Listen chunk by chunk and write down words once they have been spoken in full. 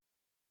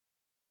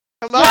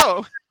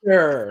Hello.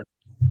 Sure.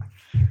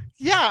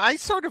 Yeah, I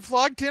sort of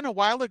logged in a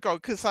while ago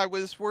because I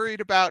was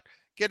worried about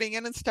getting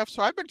in and stuff.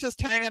 So I've been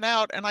just hanging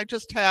out and I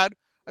just had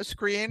a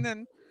screen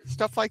and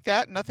stuff like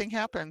that. And nothing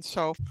happened.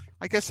 So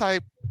I guess I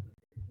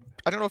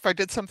don't know if I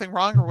did something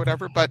wrong or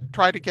whatever, but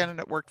tried again and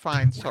it worked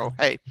fine. So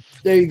hey.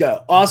 There you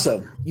go.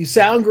 Awesome. You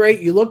sound great.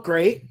 You look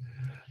great.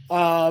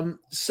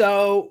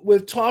 So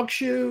with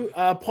TalkShoe,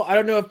 Paul, I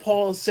don't know if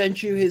Paul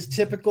sent you his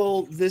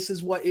typical "this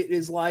is what it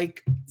is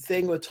like"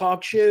 thing with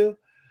TalkShoe,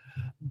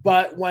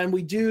 but when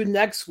we do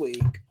next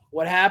week,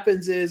 what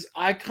happens is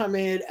I come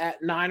in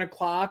at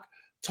 9:00.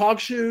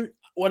 TalkShoe,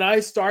 when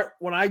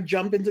I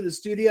jump into the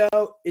studio,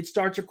 it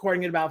starts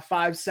recording in about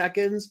 5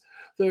 seconds.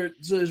 So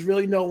there's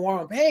really no warm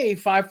up. Hey,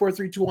 5, 4,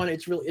 3, 2, 1.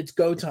 It's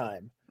go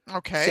time.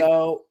 Okay.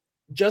 So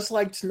just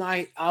like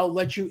tonight, I'll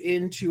let you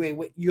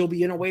you'll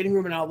be in a waiting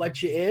room and I'll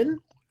let you in.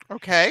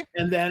 Okay.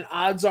 And then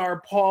odds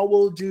are Paul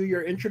will do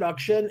your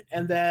introduction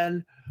and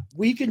then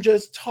we can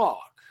just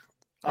talk.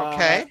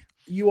 Okay.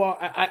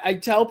 I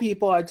tell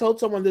people, I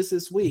told someone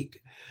this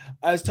week,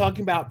 I was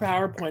talking about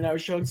PowerPoint. I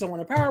was showing someone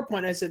a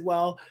PowerPoint. I said,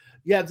 well,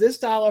 you have this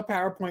style of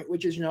PowerPoint,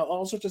 which is,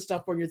 all sorts of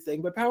stuff on your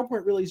thing, but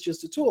PowerPoint really is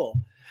just a tool.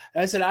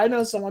 And I said, I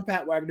know someone,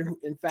 Pat Wagner, who,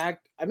 in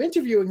fact, I'm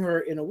interviewing her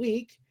in a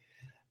week.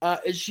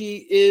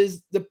 She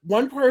is the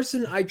one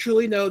person I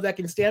truly know that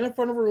can stand in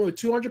front of a room with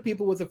 200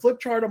 people with a flip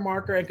chart, a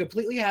marker, and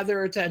completely have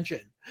their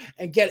attention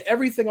and get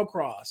everything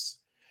across.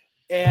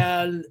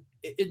 And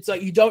it's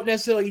like you don't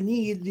necessarily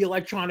need the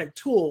electronic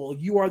tool.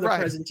 You are the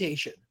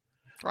presentation.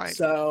 Right.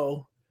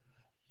 So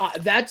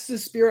that's the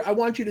spirit. I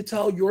want you to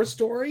tell your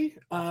story.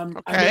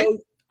 Okay.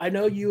 I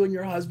know you and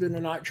your husband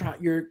are not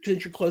trying.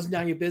 Since you're closing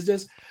down your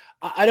business.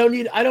 I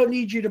don't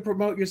need you to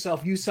promote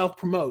yourself. You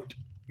self-promote.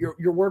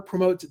 Your work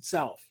promotes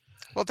itself.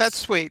 Well, that's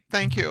sweet.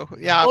 Thank you.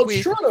 Yeah,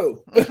 it's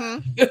true.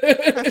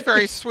 That's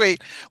very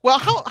sweet. Well,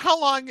 how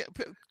long?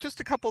 Just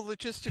a couple of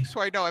logistics, so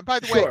I know. And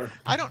by the way,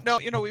 I don't know.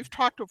 We've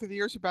talked over the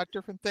years about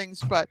different things,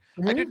 but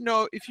I didn't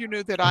know if you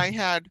knew that I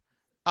had.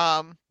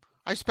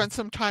 I spent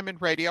some time in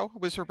radio. I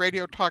was a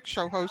radio talk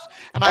show host,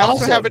 and I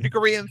also have a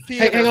degree in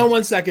theater. Hang on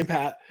 1 second,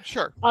 Pat.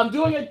 Sure. I'm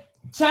doing a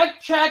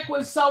tech check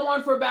with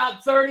someone for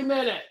about 30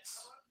 minutes.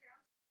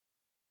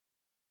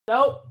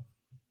 Nope.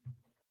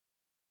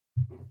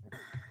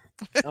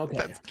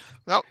 Okay.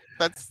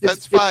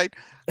 That's fine.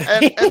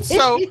 And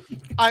so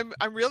I'm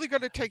really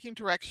good at taking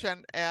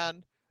direction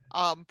and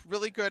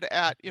really good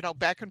at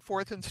back and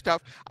forth and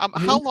stuff.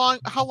 How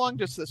long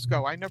does this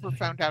go? I never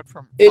found out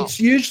from. It's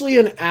usually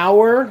an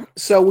hour,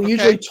 so we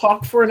usually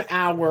talk for an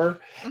hour,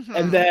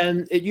 and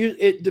then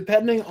it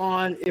depending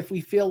on if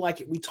we feel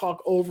like it, we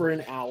talk over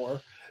an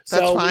hour.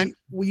 That's fine.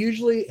 We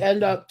usually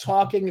end up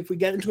talking if we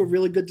get into a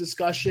really good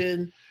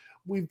discussion.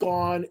 We've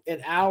gone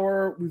an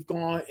hour. We've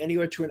gone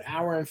anywhere to an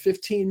hour and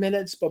 15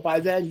 minutes. But by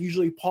then,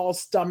 usually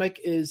Paul's stomach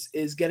is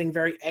getting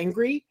very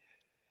angry,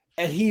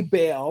 and he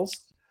bails.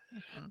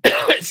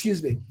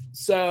 Excuse me.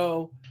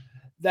 So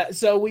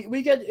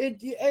we get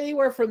it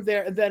anywhere from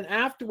there, and then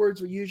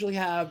afterwards we usually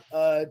have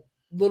a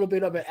little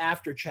bit of an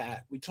after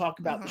chat. We talk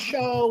about the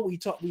show.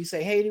 We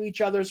say hey to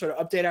each other, sort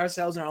of update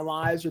ourselves in our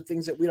lives with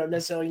things that we don't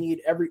necessarily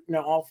need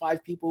all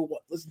 5 people who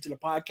listen to the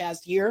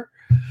podcast here.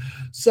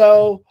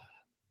 So.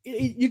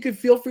 You can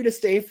feel free to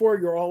stay for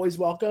it. You're always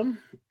welcome.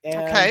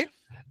 And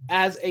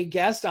as a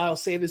guest, I'll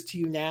say this to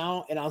you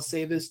now, and I'll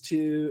say this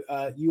to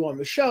you on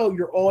the show.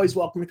 You're always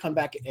welcome to come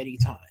back at any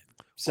time.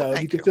 So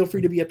you can feel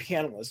free to be a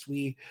panelist.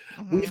 We've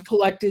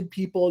collected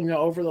people,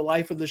 over the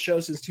life of the show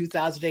since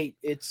 2008.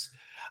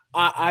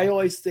 I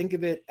always think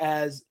of it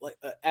as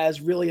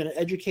really an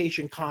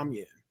education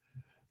commune.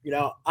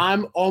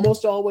 I'm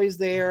almost always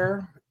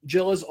there.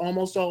 Jill is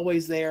almost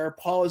always there.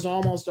 Paul is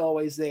almost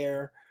always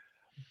there.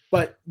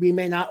 But we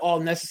may not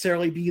all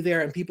necessarily be there,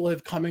 and people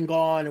have come and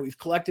gone, and we've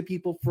collected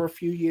people for a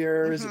few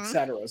years,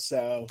 etc.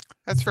 So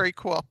that's very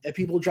cool. And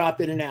people drop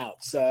in and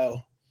out.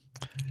 So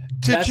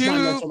that's my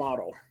mental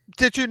model.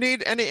 Did you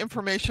need any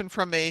information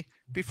from me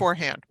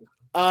beforehand?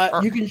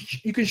 You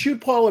can shoot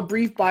Paul a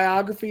brief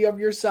biography of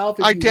yourself.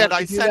 I did.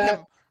 I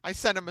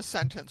sent him a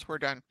sentence. We're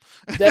done.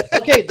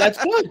 Okay,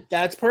 that's good.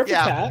 That's perfect,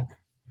 Pat.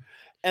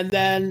 And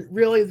then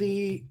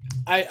really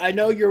I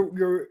know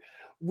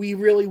we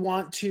really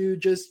want to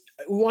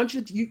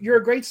you're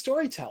a great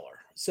storyteller.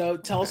 So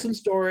tell some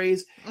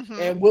stories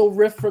and we'll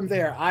riff from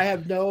there. I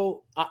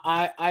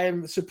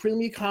am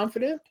supremely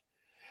confident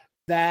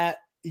that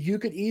you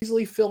could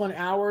easily fill an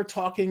hour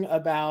talking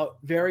about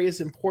various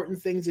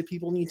important things that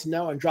people need to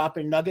know and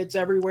dropping nuggets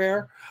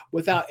everywhere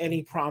without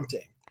any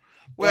prompting.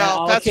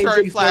 Well, that's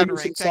very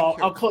flattering.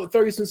 I'll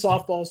throw you some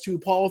softballs too.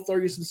 Paul will throw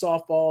you some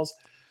softballs.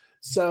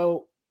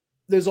 So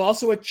there's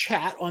also a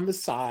chat on the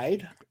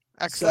side.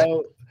 Excellent.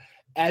 So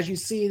as you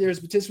see, there's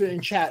a participant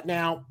in chat.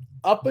 Now,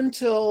 up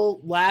until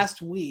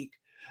last week,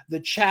 the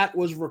chat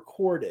was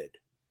recorded.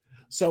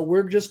 So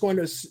we're just going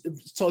to,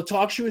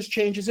 TalkShoe has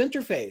changed its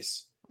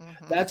interface.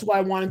 That's why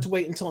I wanted to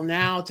wait until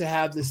now to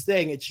have this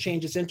thing. It's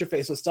changed its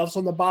interface. So stuff's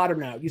on the bottom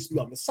now. It used to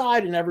be on the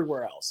side and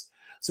everywhere else.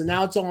 So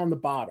now it's all on the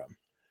bottom.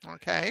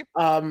 Okay.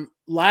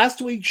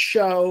 Last week's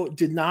show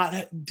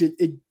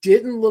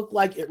didn't look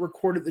like it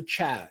recorded the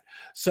chat.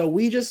 So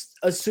we just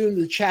assume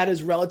the chat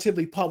is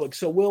relatively public.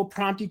 So we'll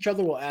prompt each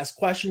other. We'll ask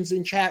questions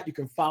in chat. You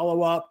can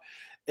follow up,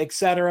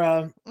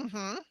 etc.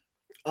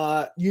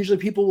 Usually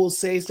people will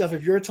say stuff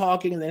if you're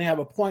talking and they have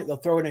a point, they'll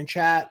throw it in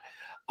chat.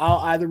 I'll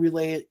either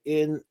relay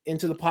it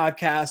into the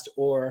podcast,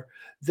 or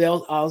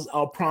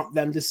I'll prompt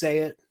them to say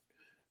it,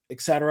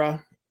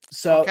 etc.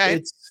 So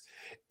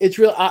it's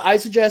real. I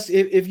suggest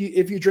if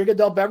you drink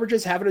adult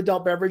beverages, have an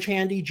adult beverage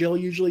handy. Jill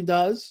usually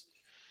does.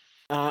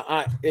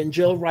 And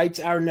Jill writes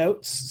our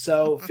notes,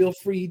 so feel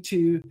free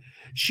to.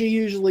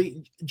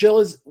 Jill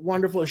is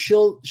wonderful.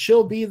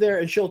 She'll be there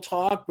and she'll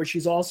talk, but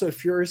she's also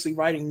furiously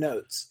writing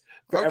notes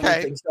for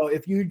everything. So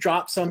if you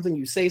drop something,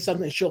 you say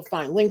something, she'll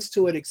find links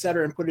to it,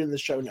 etc., and put it in the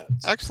show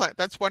notes. Excellent.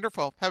 That's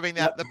wonderful having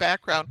that in the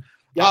background.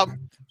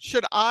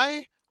 Should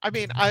I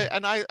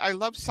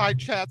love side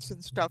chats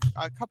and stuff.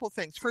 A couple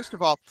things. First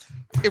of all,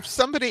 if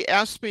somebody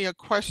asks me a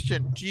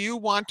question, do you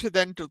want to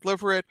then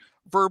deliver it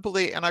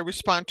verbally and I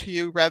respond to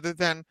you rather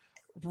than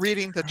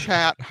reading the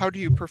chat? How do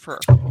you prefer?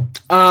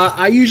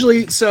 I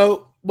usually,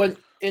 so when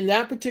in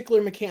that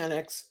particular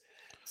mechanics,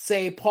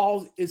 say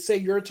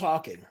you're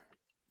talking.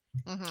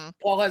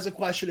 Paul has a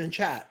question in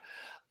chat.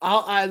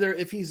 I'll either,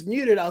 if he's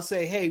muted, I'll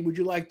say, hey, would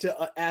you like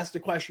to ask the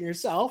question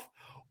yourself?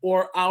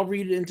 Or I'll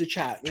read it into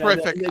chat.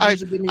 Terrific.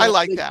 I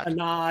like that. A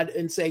nod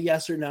and say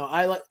yes or no.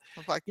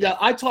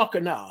 I talk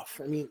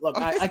enough. I mean, look,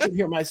 I can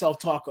hear myself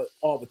talk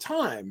all the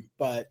time,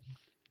 but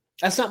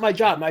that's not my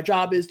job. My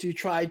job is to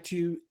try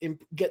to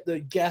get the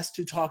guest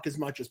to talk as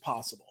much as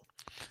possible.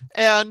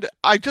 And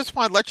I just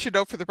want to let you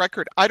know, for the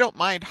record, I don't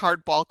mind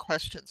hardball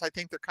questions. I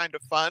think they're kind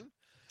of fun.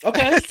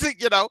 Okay.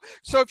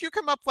 So if you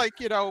come up like,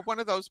 one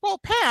of those, well,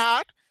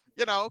 Pat,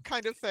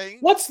 kind of thing.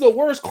 What's the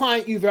worst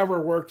client you've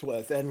ever worked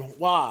with and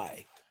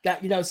why?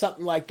 That,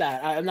 something like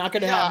that. I'm not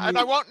going to have. And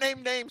I won't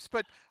name names,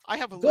 but I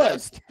have a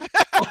list.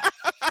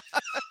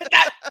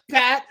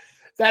 Pat,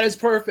 that is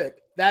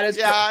perfect. That is.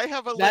 Yeah, I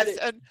have a list.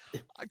 And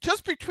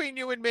just between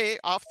you and me,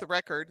 off the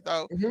record,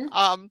 though,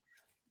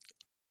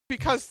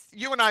 because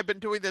you and I have been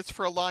doing this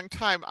for a long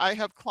time, I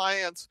have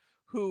clients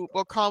who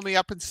will call me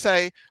up and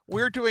say,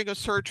 we're doing a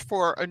search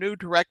for a new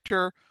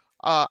director,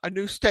 a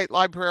new state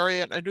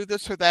librarian, a new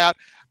this or that,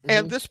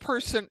 and this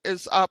person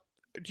is up.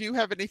 Do you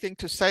have anything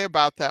to say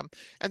about them?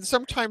 And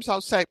sometimes I'll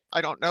say,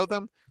 I don't know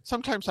them.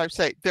 Sometimes I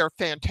say, they're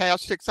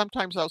fantastic.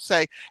 Sometimes I'll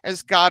say,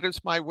 as God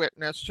is my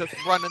witness, just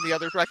run in the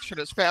other direction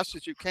as fast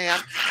as you can.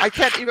 I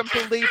can't even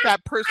believe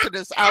that person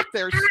is out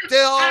there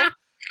still.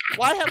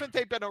 Why haven't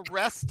they been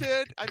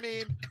arrested? I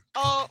mean,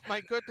 oh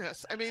my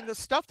goodness. I mean, the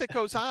stuff that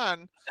goes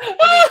on,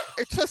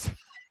 it's just,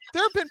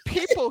 there have been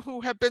people who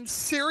have been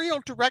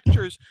serial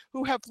directors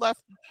who have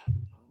left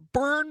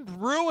burned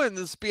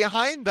ruins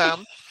behind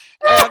them.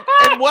 And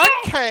in one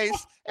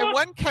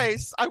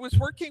case, I was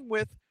working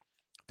with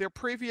their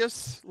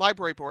previous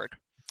library board.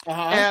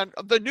 And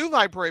the new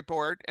library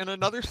board in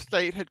another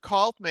state had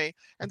called me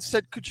and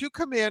said, could you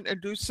come in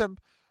and do some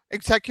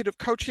executive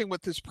coaching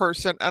with this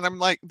person? And I'm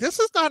like, this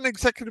is not an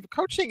executive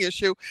coaching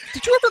issue.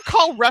 Did you ever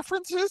call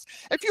references?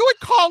 If you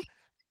had called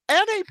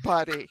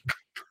anybody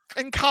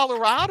in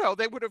Colorado,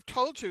 they would have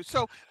told you.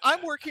 So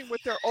I'm working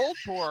with their old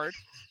board,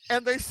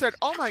 and they said,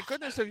 oh my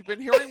goodness, have you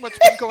been hearing what's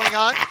been going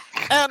on?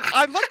 And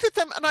I looked at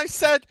them and I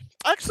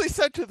actually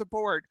said to the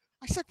board,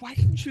 I said, why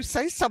didn't you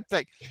say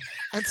something?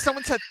 And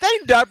someone said, they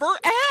never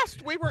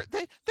asked.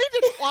 They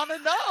didn't want to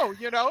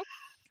know,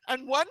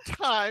 And one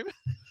time,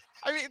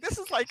 I mean, this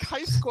is like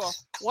high school.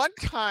 One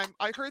time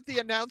I heard the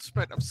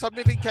announcement of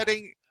somebody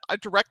getting a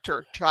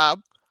director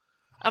job.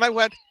 And I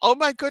went, oh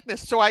my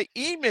goodness. So I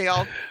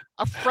emailed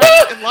a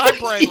friend in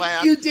library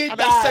land. You did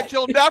and I said,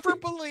 you'll never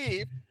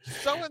believe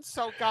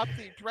so-and-so got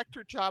the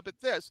director job at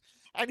this.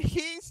 And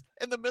he's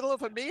in the middle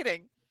of a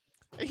meeting.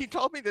 He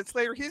told me this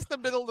later. He's in the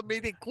middle of the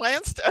meeting,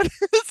 glanced at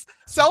his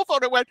cell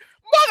phone and went,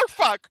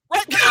 motherfuck,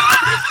 right now,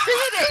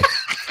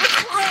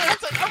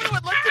 and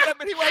everyone looked at him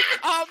and he went,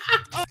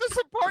 this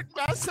important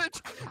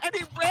message. And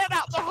he ran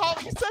out the hall.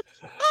 He said,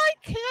 I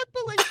can't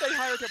believe they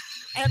hired him.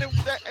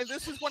 And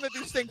this is one of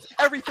these things,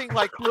 everything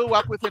like blew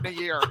up within a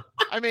year.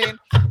 I mean,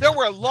 there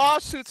were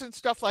lawsuits and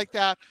stuff like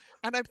that.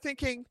 And I'm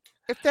thinking,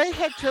 if they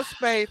had just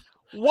made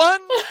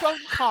one phone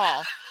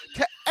call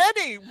to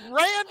any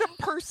random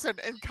person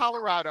in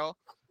Colorado,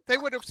 they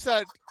would have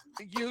said,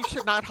 you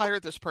should not hire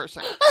this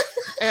person,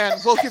 and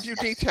we'll give you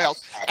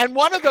details. And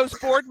one of those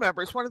board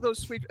members, one of those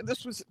sweet, and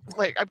this was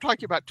like, I'm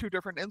talking about two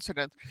different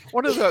incidents.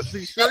 One of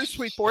these very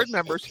sweet board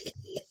members,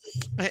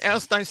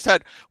 I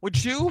said,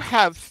 would you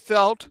have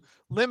felt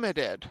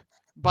limited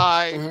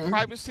by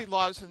privacy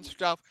laws and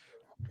stuff?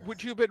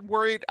 Would you have been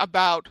worried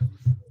about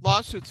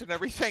lawsuits and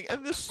everything?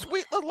 And this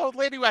sweet little old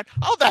lady went,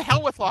 oh, the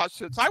hell with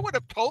lawsuits. I would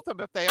have told them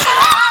if they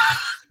had.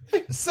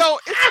 So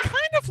it's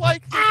kind of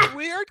like this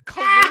weird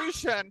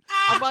collusion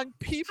among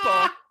people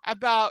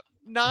about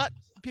not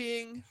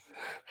being,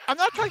 I'm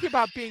not talking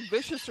about being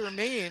vicious or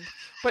mean,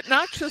 but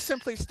not just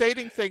simply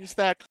stating things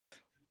that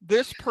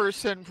this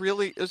person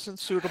really isn't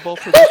suitable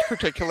for this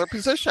particular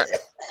position.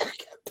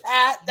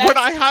 Pat, would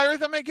I hire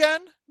them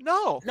again?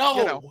 No.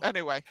 No.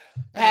 Anyway.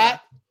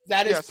 Pat,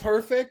 that is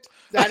perfect.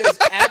 That is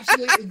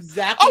absolutely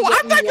exactly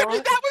what we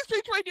want. That was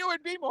between you and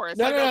me, Morris.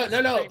 No.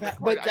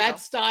 But that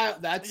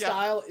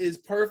style is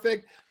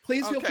perfect.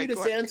 Please feel free to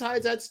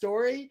sanitize that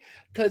story,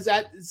 because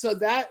I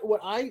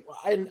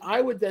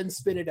would then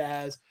spin it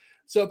as,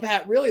 so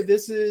Pat, really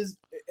this is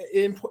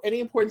any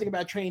important thing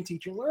about training,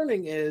 teaching,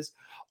 learning is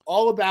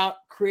all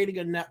about creating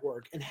a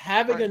network and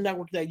having a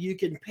network that you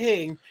can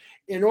ping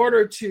in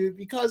order to,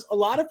 because a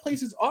lot of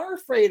places are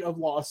afraid of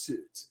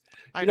lawsuits.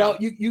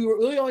 You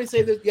really only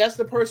say that, yes,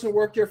 the person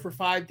worked there for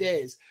 5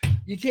 days.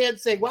 You can't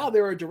say, wow,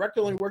 they were a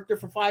director only worked there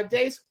for 5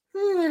 days.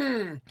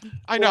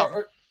 I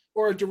know.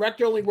 Or a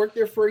director only worked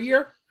there for a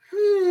year.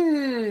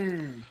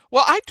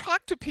 Well, I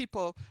talk to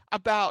people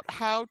about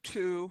how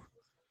to,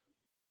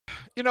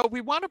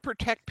 we want to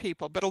protect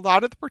people, but a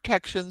lot of the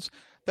protections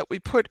that we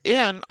put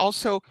in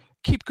also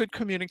keep good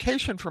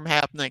communication from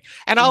happening.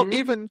 And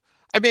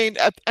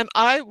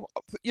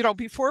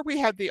before we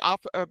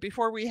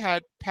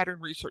had pattern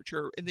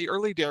researcher in the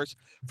early days,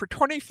 for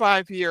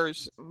 25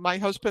 years, my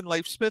husband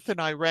Leif Smith and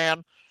I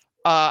ran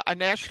a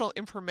national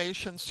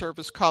information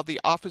service called the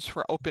Office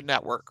for Open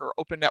Network, or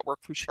Open Network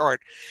for short.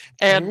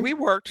 And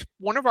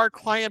one of our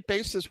client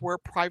bases were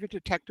private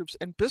detectives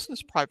and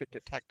business private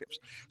detectives.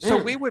 So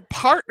we would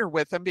partner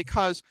with them,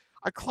 because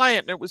a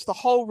client, and it was the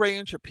whole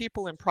range of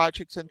people and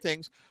projects and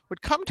things,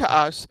 would come to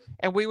us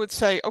and we would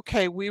say,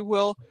 okay, we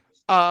will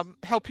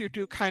help you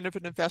do kind of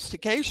an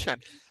investigation.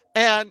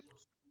 And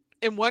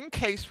in one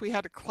case, we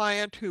had a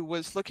client who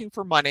was looking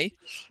for money,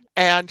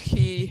 and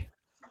he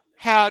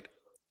had,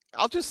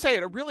 I'll just say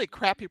it, a really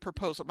crappy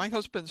proposal. My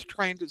husband's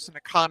trained as an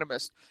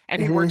economist,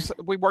 and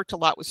we worked a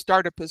lot with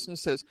startup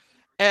businesses,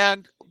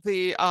 and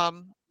the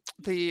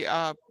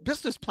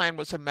business plan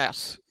was a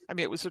mess. I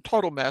mean, it was a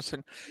total mess.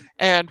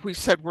 And we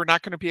said, we're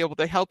not going to be able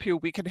to help you.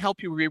 We can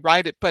help you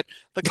rewrite it, but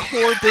the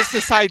core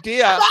business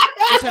idea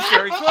isn't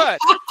very good.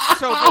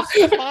 So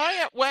this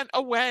client went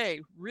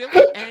away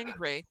really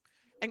angry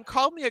and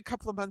called me a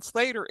couple of months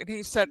later, and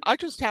he said, I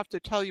just have to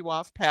tell you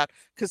off, Pat,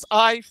 because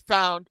I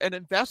found an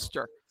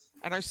investor.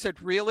 And I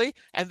said, really?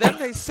 And then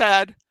they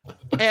said,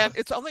 and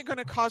it's only going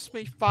to cost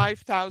me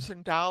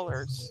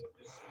 $5,000.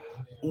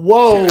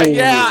 Whoa.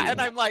 Yeah.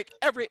 And I'm like,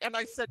 and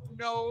I said,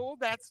 no,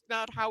 that's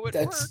not how it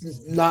works.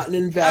 That's not an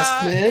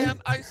investment.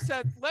 And I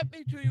said, let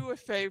me do you a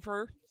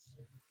favor.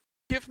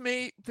 Give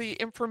me the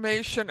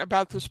information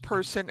about this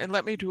person and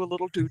let me do a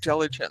little due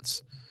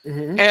diligence.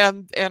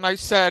 And I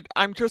said,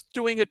 I'm just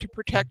doing it to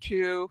protect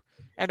you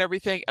and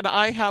everything. And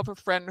I have a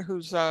friend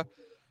who's a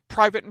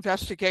private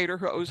investigator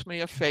who owes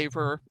me a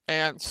favor.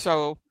 And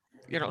so,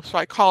 so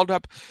I called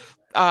up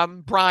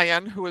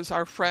Brian, who is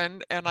our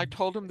friend, and I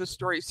told him the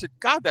story. He said,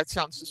 God, that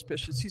sounds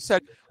suspicious. He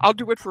said, I'll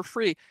do it for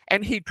free.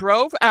 And he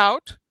drove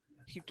out.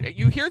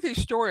 You hear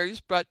these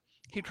stories, but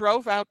he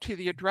drove out to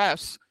the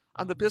address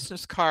on the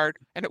business card,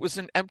 and it was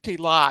an empty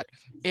lot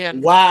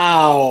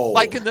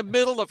like in the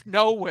middle of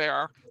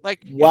nowhere. Like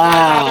you're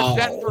out of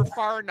Denver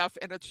far enough,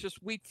 and it's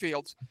just wheat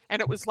fields.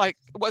 And it was like,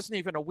 it wasn't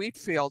even a wheat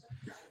field.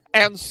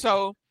 And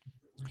so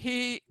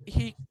he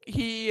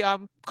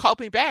called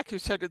me back. He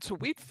said, it's a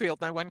wheat field.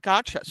 And I went,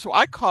 gotcha. So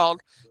I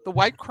called the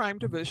White Crime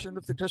Division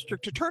of the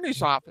District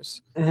Attorney's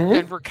Office,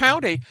 Denver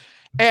County,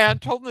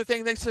 and told them the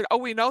thing. They said, oh,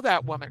 we know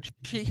that woman.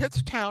 She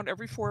hits town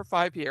every 4 or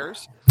 5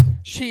 years.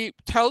 She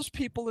tells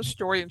people a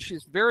story, and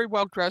she's very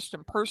well dressed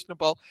and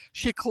personable.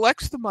 She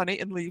collects the money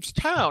and leaves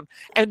town,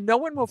 and no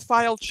one will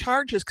file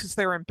charges because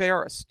they're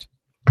embarrassed.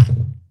 Right?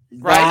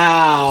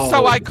 Wow.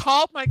 So I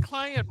called my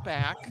client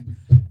back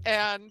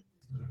and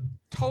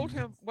told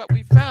him what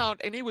we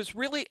found, and he was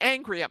really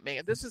angry at me.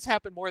 And this has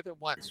happened more than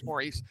once,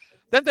 Maurice.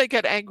 Then they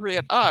get angry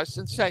at us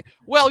and say,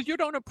 well, you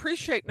don't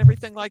appreciate and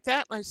everything like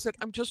that. And I said,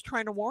 I'm just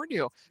trying to warn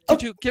you.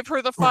 Did you give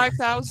her the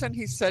 $5,000?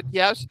 He said,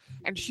 yes.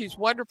 And she's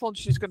wonderful, and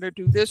she's going to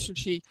do this. And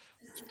she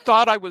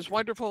thought I was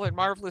wonderful and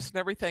marvelous and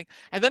everything.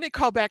 And then he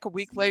called back a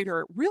week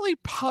later, really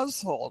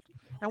puzzled,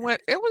 and went,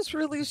 it was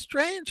really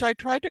strange. I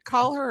tried to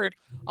call her, and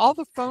all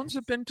the phones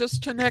have been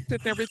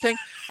disconnected and everything.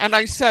 And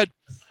I said,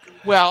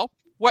 well,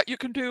 what you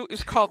can do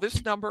is call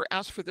this number,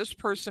 ask for this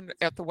person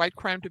at the White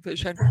Crime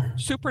Division.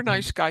 Super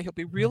nice guy. He'll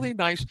be really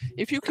nice.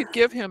 If you could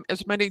give him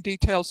as many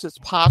details as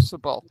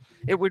possible,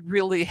 it would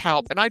really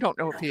help. And I don't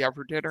know if he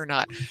ever did or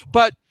not.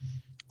 But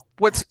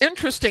what's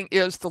interesting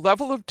is the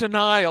level of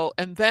denial.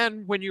 And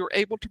then when you're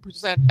able to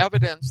present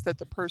evidence that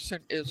the person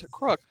is a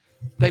crook,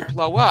 they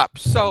blow up.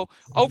 So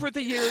over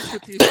the years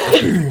with these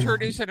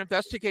attorneys and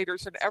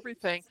investigators and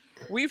everything,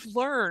 we've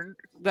learned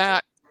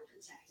that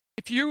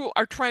if you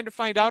are trying to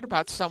find out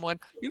about someone,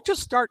 you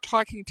just start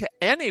talking to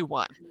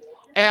anyone.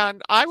 And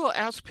I will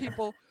ask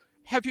people,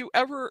 have you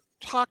ever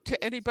talked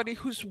to anybody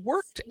who's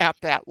worked at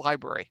that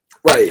library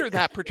under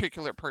that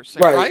particular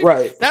person?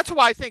 Right. That's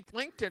why I think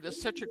LinkedIn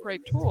is such a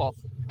great tool.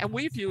 And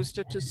we've used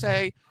it to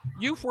say,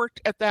 you've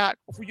worked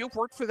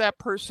for that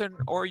person,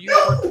 or you've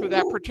worked for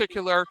that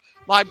particular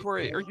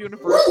library or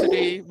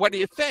university. What do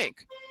you think?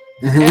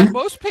 And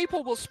most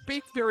people will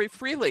speak very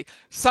freely.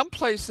 Some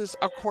places,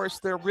 of course,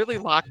 they're really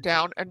locked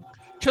down. And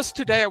just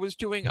today I was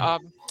doing a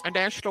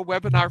national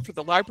webinar for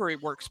the Library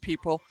Works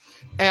people.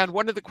 And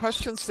one of the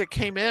questions that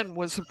came in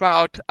was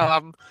about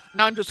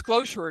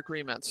non-disclosure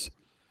agreements.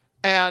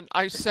 And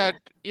I said,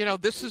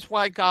 this is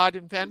why God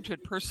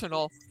invented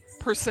personnel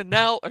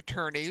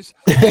attorneys.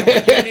 And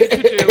what you need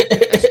to do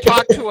is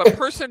talk to a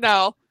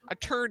personnel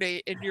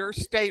attorney in your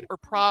state or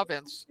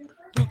province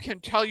who can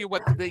tell you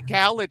what the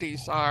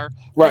legalities are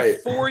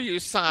before you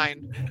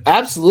sign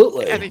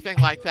anything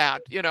like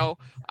that.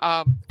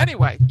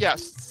 Anyway,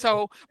 yes.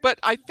 So, but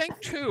I think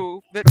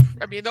too that,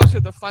 those are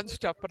the fun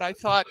stuff. But I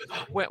thought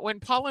when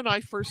Paul and I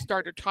first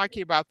started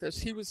talking about this,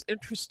 he was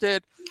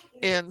interested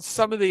in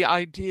some of the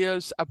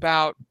ideas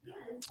about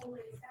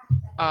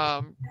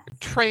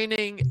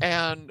training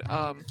and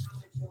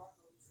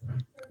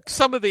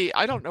some of the,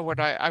 I don't know what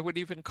I would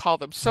even call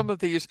them. Some of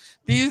these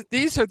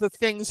are the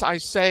things I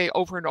say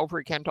over and over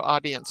again to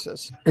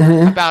audiences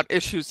about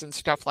issues and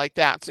stuff like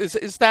that.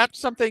 Is that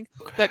something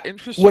that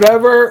interests you? What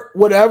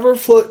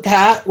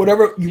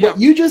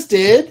you just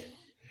did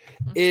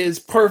is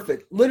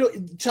perfect.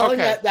 Literally telling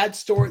that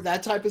story,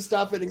 that type of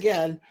stuff. And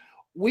again,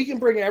 we can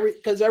bring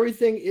because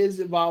everything is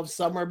involved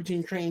somewhere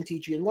between training,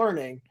 teaching, and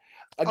learning.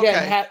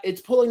 Again,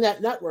 it's pulling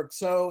that network.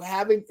 So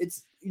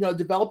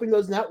developing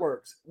those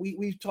networks.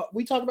 We talk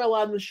about a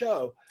lot on the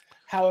show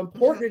how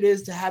important it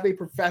is to have a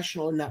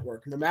professional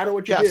network, no matter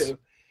what you do,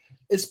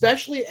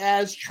 especially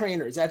as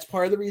trainers. That's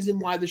part of the reason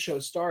why the show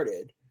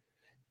started.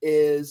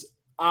 Is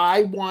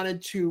I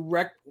wanted to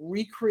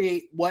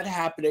recreate what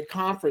happened at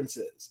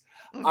conferences.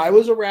 I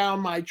was around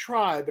my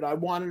tribe, and I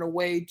wanted a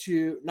way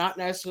to not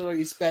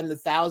necessarily spend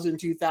 $1,000,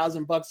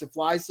 $2,000 to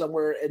fly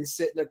somewhere and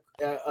sit in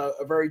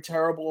a very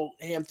terrible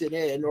Hampton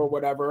Inn or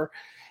whatever,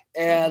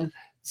 and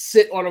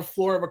sit on a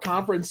floor of a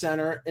conference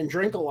center and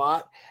drink a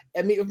lot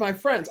and meet with my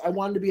friends. I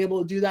wanted to be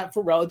able to do that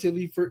for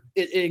relatively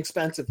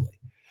inexpensively.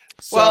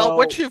 Well,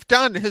 what you've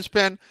done has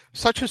been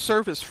such a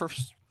service for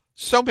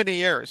so many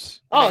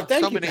years. Thank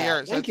you. So many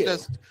years. Thank you.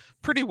 Just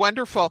pretty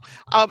wonderful.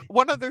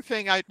 One other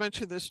thing, I'd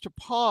mentioned this to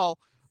Paul.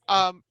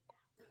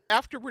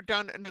 After we're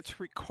done and it's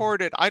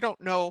recorded, I don't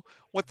know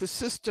what the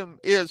system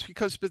is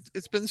because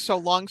it's been so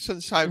long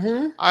since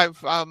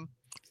I've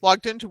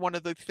logged into one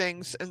of the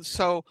things. And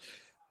so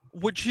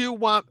would you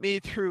want me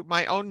through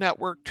my own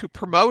network to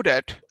promote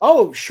it?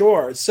 Oh,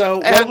 sure. So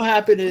what will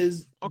happen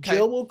is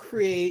Jill will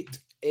create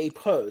a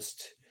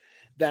post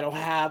that'll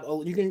have,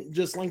 you can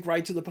just link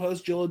right to the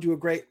post. Jill will do a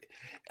great,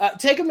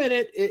 take a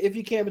minute if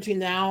you can between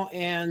now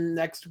and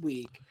next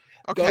week.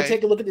 Go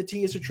take a look at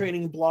the TSA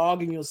Training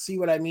blog and you'll see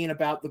what I mean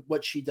about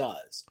what she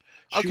does.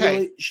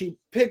 She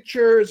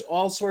pictures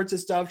all sorts of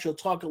stuff. She'll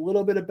talk a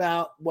little bit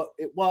about what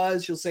it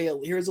was. She'll say,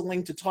 here's a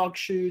link to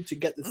TalkShoe to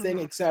get the thing,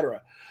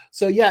 etc.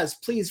 So yes,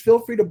 please feel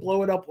free to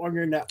blow it up on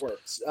your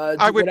networks.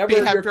 I would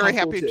be very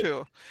happy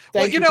to.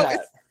 Thank you,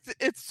 Pat.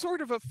 It's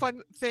sort of a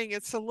fun thing.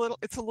 It's a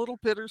little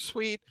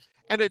bittersweet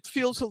and it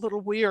feels a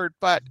little weird,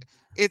 but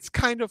it's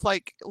kind of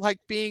like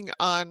being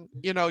on,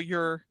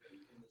 your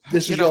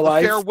this is your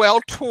life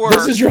farewell tour.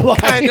 This is your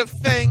life kind of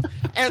thing.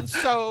 And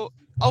so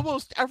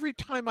almost every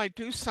time I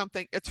do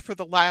something, it's for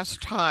the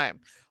last time.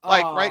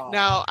 Like right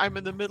now, I'm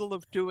in the middle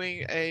of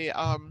doing a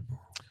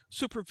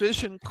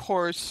supervision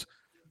course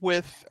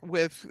with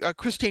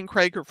Christine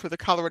Krager for the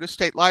Colorado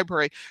State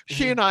Library.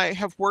 She and I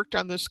have worked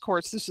on this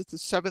course. This is the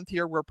 7th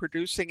year we're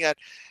producing it.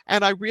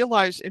 And I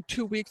realize in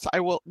 2 weeks, I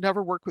will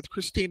never work with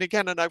Christine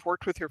again. And I've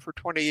worked with her for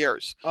 20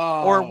 years.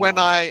 Or when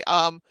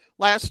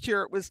last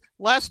year, it was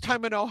last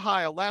time in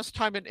Ohio, last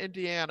time in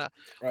Indiana,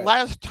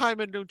 last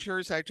time in New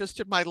Jersey. I just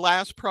did my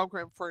last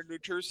program for a New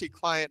Jersey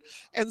client.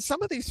 And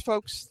some of these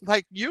folks,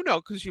 like,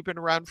 because you've been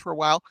around for a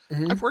while,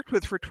 I've worked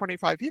with for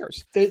 25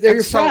 years. They're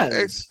your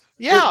friends.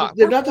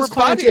 They're not just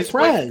clients, they're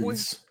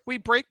friends. We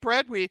break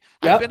bread.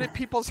 I've been at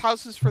people's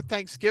houses for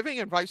Thanksgiving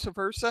and vice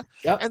versa.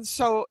 And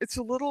so it's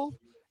a little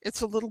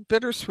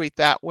bittersweet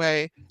that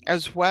way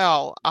as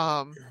well.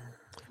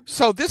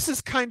 So this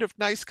is kind of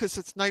nice because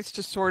it's nice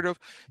to sort of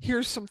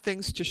here's some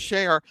things to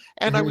share.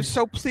 And I was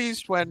so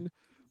pleased when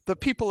the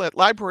people at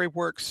Library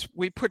Works,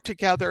 we put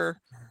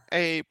together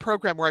a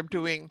program where I'm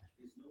doing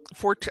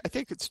I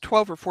think it's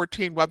 12 or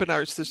 14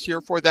 webinars this year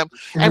for them.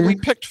 And we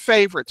picked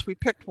favorites. We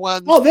picked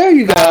ones. Oh, there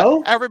you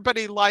go.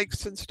 Everybody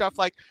likes and stuff.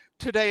 Like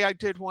today I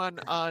did one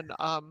on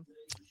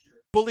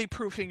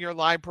bully-proofing your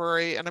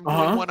library, and I'm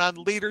doing one on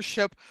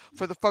leadership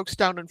for the folks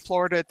down in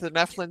Florida at the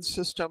Nephlin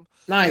system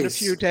in a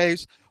few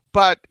days.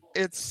 But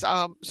it's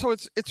so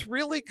it's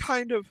really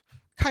kind of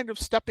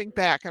stepping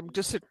back. I'm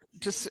just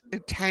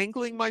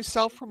entangling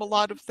myself from a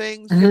lot of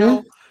things,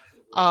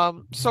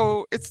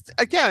 so it's,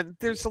 again,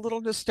 there's a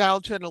little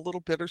nostalgia and a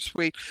little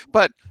bittersweet,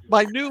 but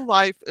my new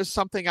life is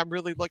something I'm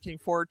really looking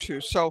forward to.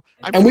 So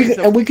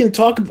we can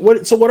talk.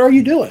 What are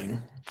you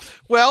doing?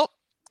 Well,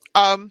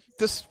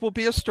 this will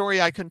be a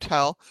story I can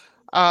tell.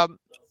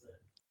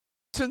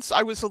 Since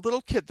I was a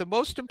little kid, the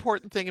most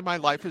important thing in my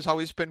life has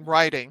always been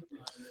writing.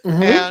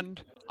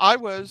 And I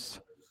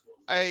was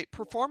a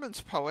performance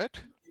poet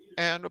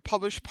and a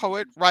published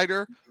poet,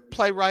 writer,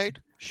 playwright,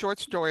 short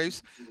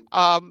stories.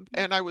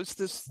 And I was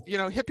this,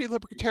 hippie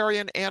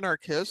libertarian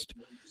anarchist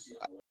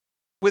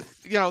with,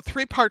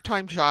 3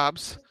 part-time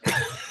jobs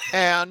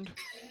and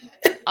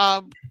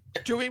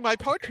doing my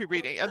poetry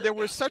reading. And there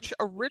was such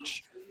a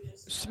rich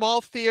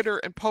small theater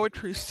and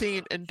poetry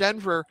scene in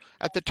Denver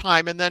at the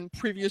time. And then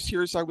previous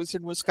years I was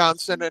in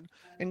Wisconsin and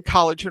in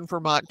college in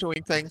Vermont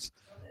doing things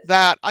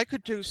that I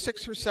could do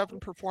 6 or 7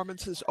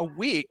 performances a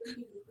week.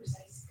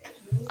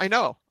 I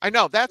know.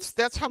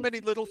 That's how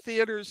many little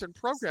theaters and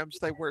programs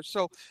they were.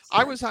 So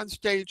I was on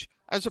stage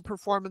as a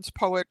performance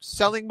poet,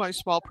 selling my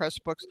small press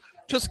books,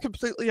 just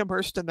completely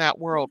immersed in that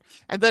world.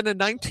 And then in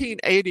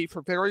 1980,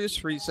 for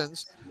various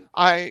reasons,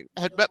 I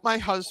had met my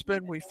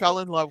husband. We fell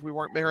in love. We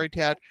weren't married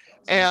yet.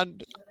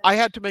 And I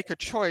had to make a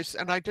choice,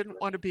 and I didn't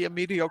want to be a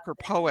mediocre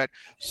poet.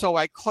 So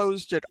I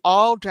closed it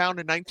all down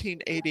in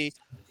 1980.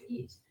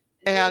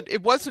 And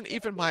it wasn't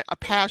even a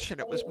passion,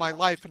 it was my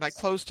life. And I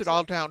closed it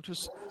all down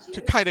just to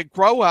kind of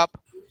grow up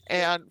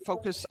and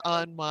focus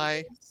on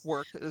my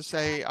work as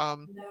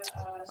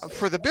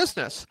for the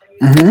business.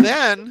 Mm-hmm.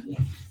 Then,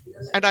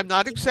 and I'm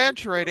not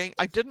exaggerating,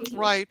 I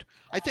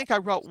think I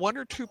wrote 1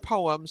 or 2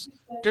 poems,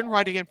 didn't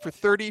write again for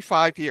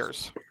 35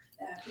 years.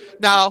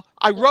 Now,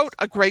 I wrote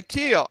a great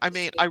deal. I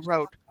mean, I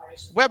wrote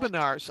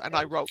webinars and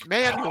I wrote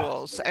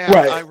manuals and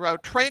I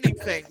wrote training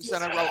things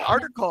and I wrote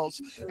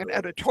articles and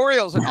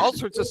editorials and all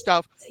sorts of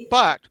stuff.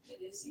 But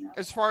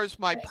as far as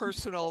my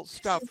personal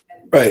stuff,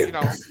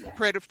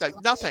 creative stuff,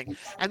 nothing.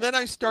 And then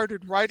I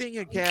started writing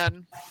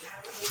again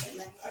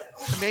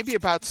maybe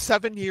about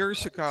 7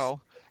 years ago.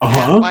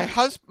 And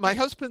my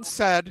husband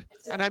said,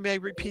 and I may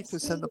repeat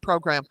this in the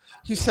program,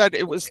 he said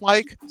it was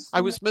like I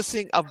was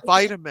missing a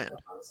vitamin.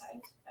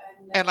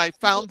 And I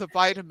found the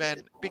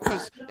vitamin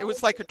because it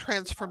was like a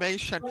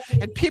transformation.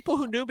 And people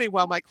who knew me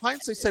well, my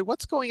clients, they say,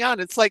 "What's going on?"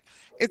 It's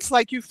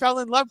like you fell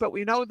in love, but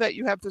we know that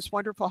you have this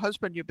wonderful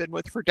husband you've been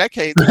with for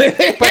decades. But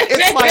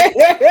it's like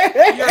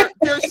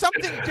there's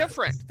something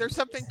different. There's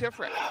something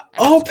different.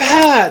 Oh,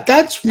 Pat,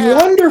 that's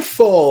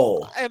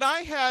wonderful. And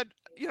I had,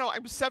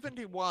 I'm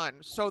 71,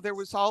 so there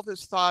was all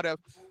this thought of,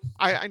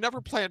 I never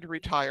planned to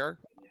retire.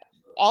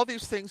 All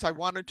these things I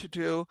wanted to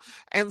do.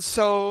 And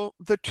so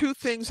the 2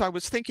 things I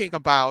was thinking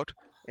about,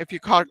 if you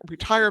call it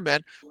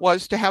retirement,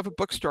 was to have a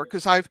bookstore,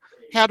 because I've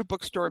had a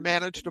bookstore,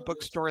 managed a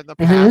bookstore in the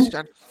past,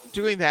 and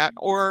doing that.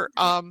 Or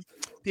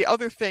the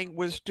other thing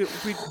was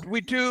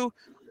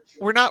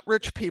we're not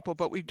rich people,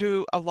 but we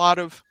do a lot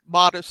of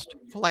modest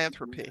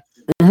philanthropy.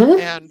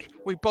 And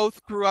we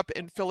both grew up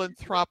in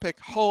philanthropic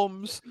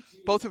homes.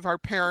 Both of our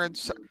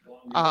parents,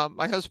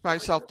 my husband and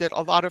myself, did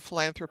a lot of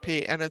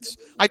philanthropy. And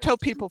I tell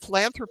people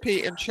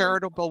philanthropy and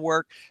charitable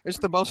work is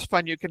the most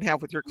fun you can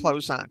have with your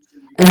clothes on.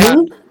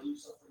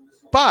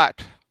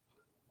 But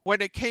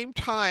when it came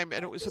time,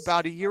 and it was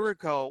about a year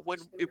ago, when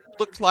it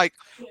looked like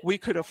we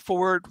could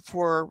afford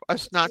for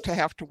us not to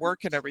have to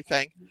work and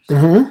everything,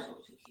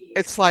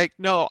 it's like,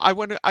 no, I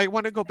want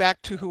to go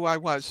back to who I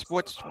was.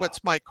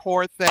 What's my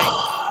core thing?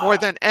 More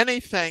than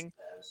anything,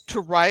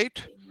 to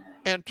write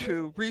and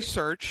to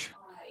research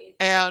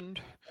and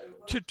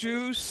to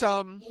do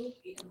some,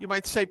 you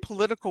might say,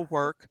 political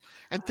work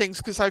and things,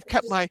 because I've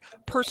kept my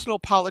personal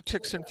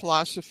politics and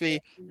philosophy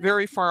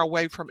very far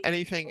away from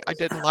anything I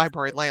did in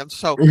library land.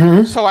 So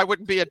I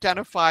wouldn't be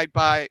identified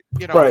by,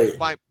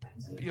 my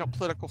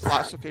political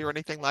philosophy or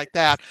anything like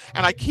that.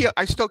 And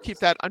I still keep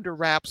that under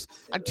wraps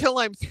until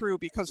I'm through,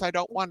 because I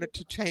don't want it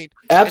to taint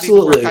any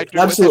work I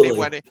do with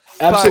anybody.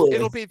 But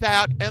it'll be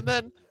that. And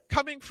then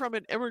coming from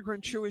an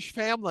immigrant Jewish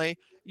family,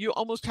 you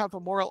almost have a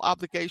moral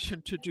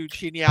obligation to do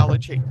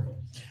genealogy.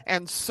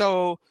 And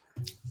so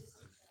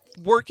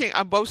working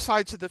on both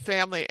sides of the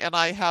family, and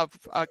I have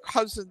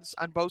cousins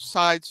on both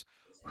sides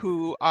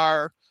who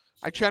are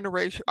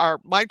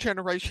my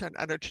generation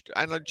and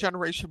a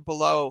generation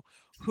below,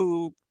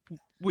 who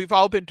we've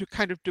all been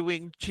kind of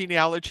doing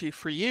genealogy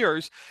for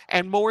years,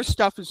 and more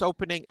stuff is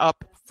opening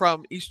up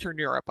from Eastern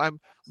Europe.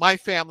 My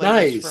family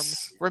is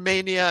from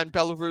Romania and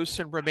Belarus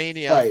and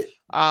Romania.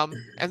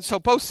 And so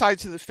both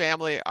sides of the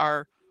family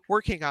are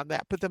working on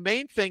that. But the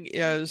main thing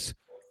is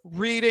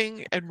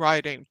reading and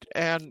writing.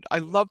 And I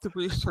love the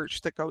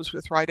research that goes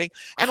with writing.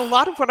 And a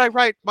lot of what I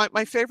write,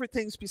 my favorite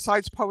things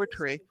besides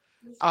poetry,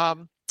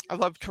 I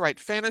love to write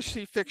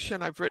fantasy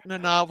fiction. I've written a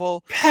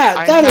novel.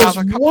 Pat, that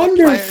is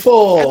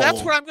wonderful. And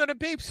that's where I'm going to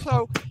be.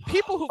 So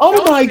people who've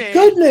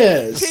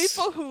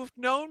people who've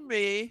known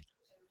me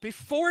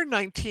before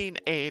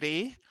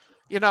 1980,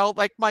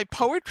 like my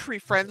poetry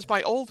friends,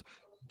 my old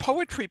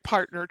poetry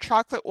partner,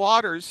 Chocolate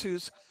Waters,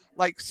 who's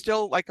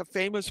still a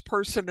famous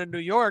person in New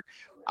York.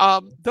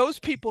 Those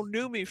people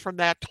knew me from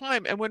that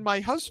time. And when my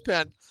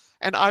husband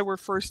and I were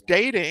first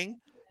dating,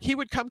 he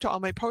would come to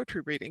all my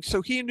poetry readings.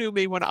 So he knew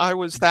me when I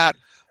was that,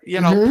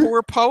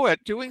 poor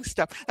poet doing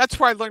stuff. That's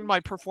where I learned my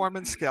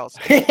performance skills,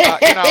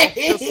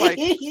 just like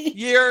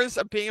years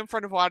of being in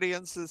front of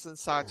audiences and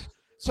such.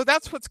 So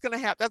that's what's going to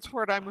happen. That's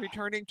what I'm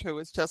returning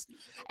to,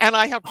 and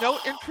I have no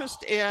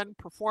interest in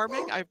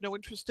performing. I have no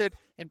interest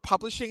in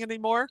publishing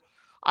anymore.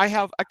 I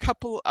have a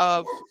couple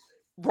of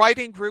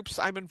writing groups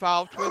I'm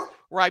involved with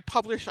where I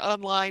publish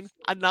online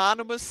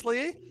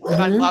anonymously,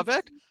 and I love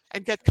it,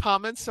 and get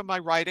comments on my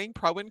writing,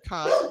 pro and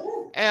con.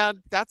 And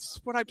that's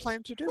what I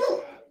plan to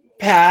do.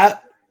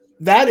 Pat,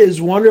 that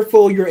is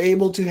wonderful. You're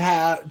able to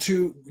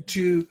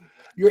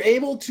you're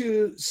able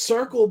to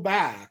circle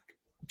back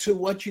to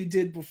what you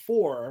did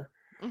before,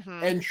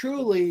 and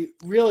truly,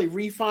 really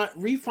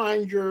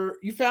refine your.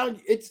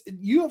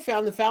 You have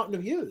found the fountain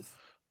of youth.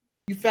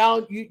 You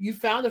found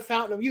a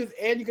fountain of youth,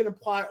 and you can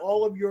apply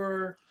all of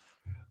your.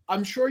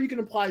 I'm sure you can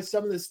apply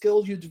some of the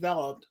skills you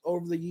developed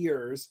over the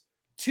years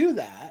to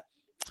that.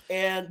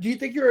 And do you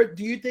think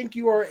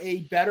you are a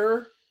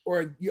better,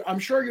 I'm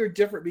sure you're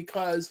different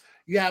because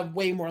you have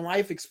way more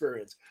life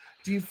experience.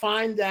 Do you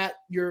find that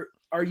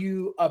are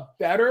you a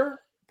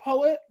better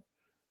poet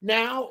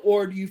now,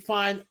 or do you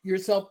find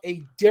yourself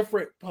a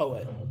different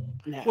poet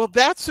now? Well,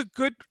 that's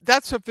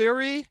a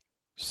very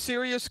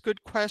serious,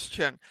 good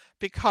question,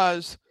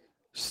 because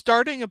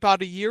starting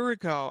about a year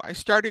ago, I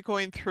started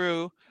going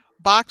through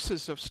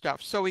boxes of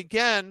stuff. So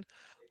again,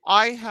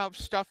 I have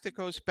stuff that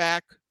goes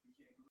back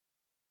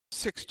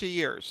 60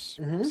 years.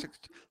 60,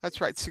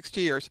 that's right,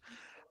 60 years.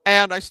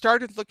 And I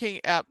started looking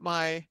at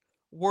my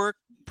work,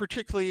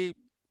 particularly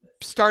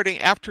starting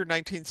after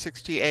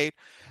 1968,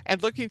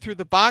 and looking through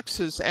the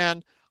boxes.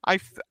 And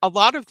a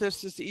lot of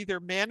this is either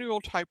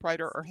manual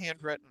typewriter or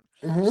handwritten.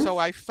 So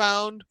I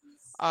found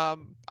a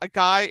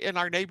guy in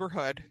our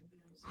neighborhood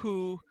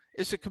who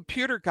is a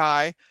computer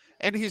guy,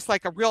 and he's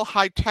like a real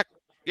high tech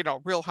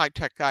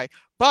guy.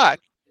 But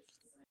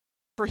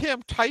for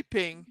him,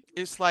 typing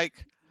is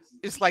like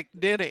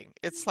knitting.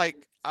 It's like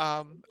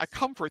a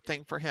comfort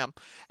thing for him.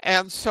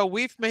 And so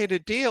we've made a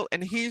deal,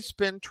 and he's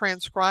been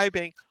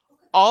transcribing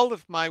all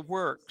of my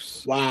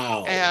works.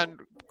 Wow. And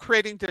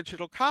creating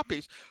digital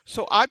copies.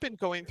 So I've been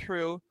going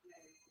through,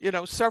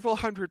 several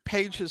hundred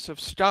pages of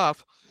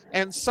stuff.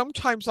 And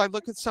sometimes I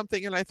look at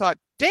something and I thought,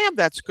 damn,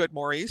 that's good,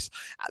 Maurice.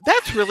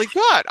 That's really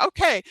good.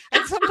 Okay.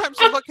 And sometimes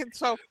I look and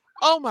so,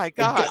 oh my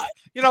God.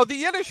 The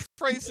Yiddish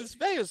phrase is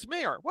 "Ve'ez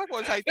mir." What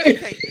was I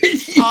thinking?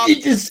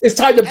 It's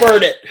time to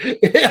burn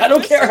it. I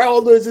don't care how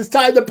old it is. It's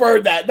time to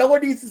burn that. No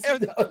one needs to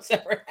know it's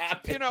ever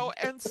happened.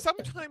 And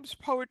sometimes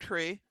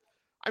poetry,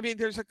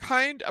 there's a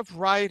kind of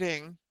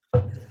writing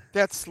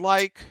that's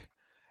like,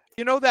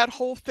 that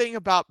whole thing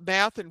about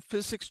math and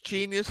physics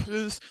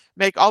geniuses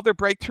make all their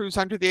breakthroughs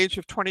under the age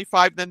of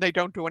 25, then they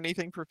don't do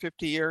anything for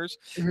 50 years.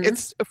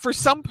 It's for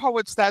some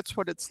poets, that's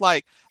what it's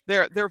like.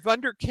 They're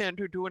wunderkind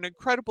who do an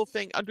incredible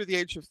thing under the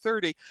age of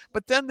 30,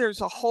 but then there's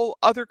a whole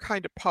other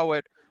kind of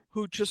poet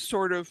who just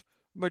sort of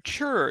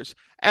matures.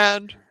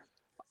 And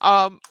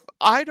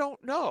I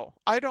don't know.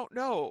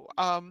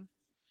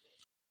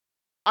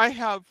 I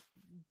have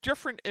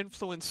different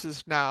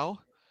influences now,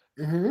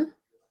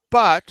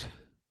 but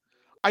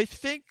I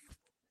think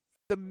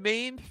the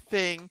main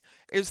thing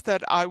is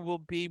that I will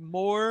be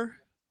more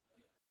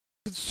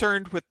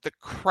concerned with the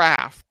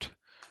craft.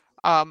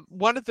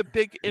 One of the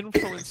big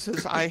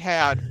influences I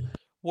had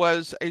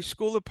was a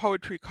school of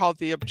poetry called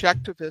the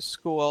Objectivist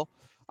School.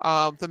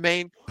 The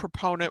main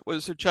proponent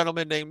was a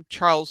gentleman named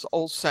Charles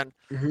Olson,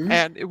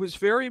 and it was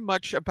very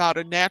much about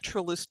a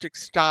naturalistic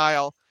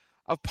style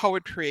of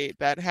poetry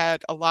that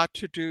had a lot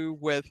to do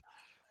with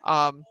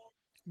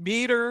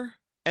meter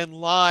and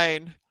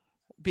line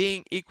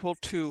being equal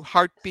to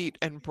heartbeat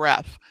and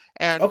breath.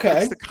 And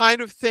it's the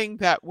kind of thing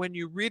that when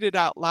you read it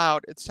out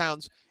loud, it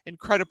sounds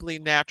incredibly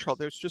natural.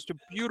 There's just a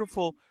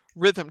beautiful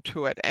rhythm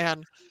to it.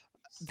 And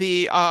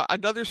the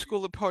another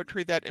school of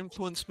poetry that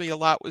influenced me a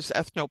lot was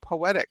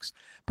ethnopoetics.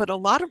 But a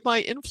lot of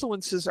my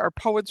influences are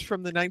poets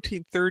from the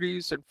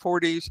 1930s and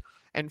 40s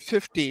and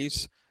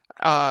 50s.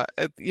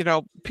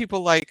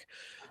 People like,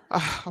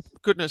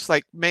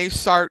 like May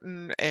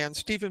Sarton and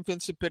Stephen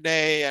Vincent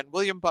Benet and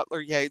William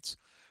Butler Yeats.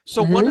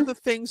 So one of the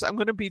things I'm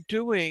going to be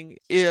doing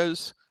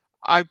is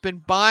I've been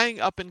buying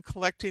up and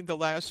collecting the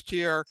last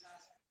year,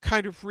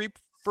 kind of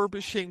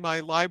refurbishing my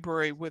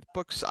library with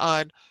books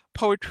on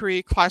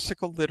poetry,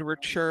 classical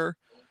literature.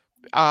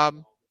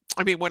 When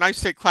I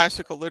say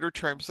classical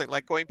literature, I'm saying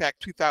like going back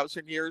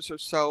 2,000 years or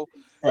so,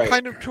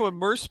 kind of to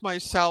immerse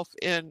myself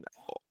in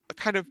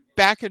kind of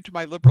back into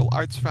my liberal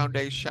arts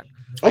foundation.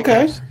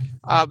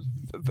 I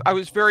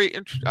was very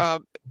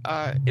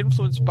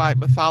influenced by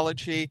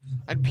mythology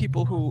and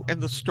people who in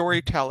the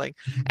storytelling,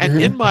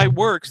 and in my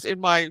works, in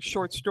my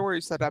short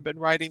stories that I've been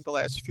writing the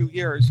last few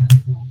years,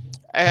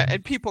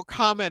 and people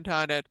comment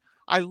on it.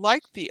 I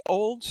like the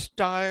old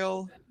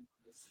style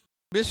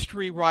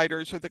mystery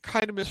writers, or the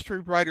kind of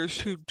mystery writers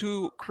who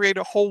do create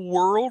a whole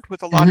world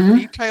with a lot of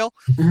detail.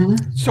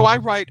 So I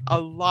write a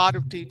lot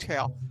of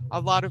detail, a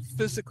lot of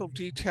physical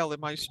detail in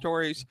my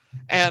stories.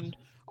 And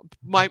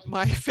my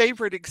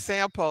favorite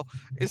example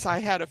is I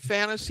had a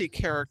fantasy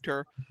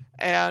character,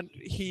 and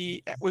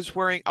he was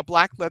wearing a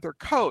black leather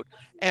coat.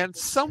 And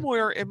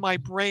somewhere in my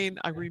brain,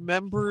 I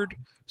remembered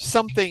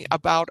something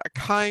about a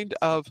kind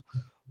of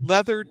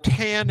leather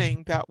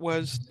tanning that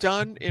was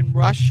done in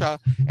Russia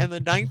in the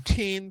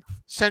 19th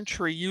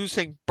century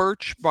using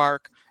birch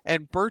bark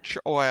and birch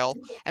oil,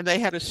 and they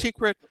had a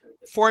secret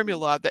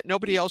formula that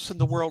nobody else in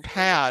the world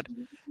had.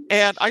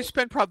 And I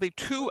spent probably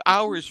 2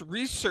 hours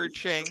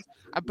researching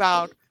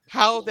about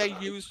how they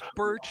used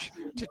birch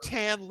to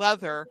tan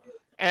leather.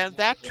 And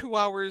that 2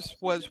 hours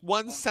was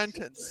one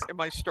sentence in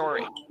my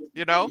story,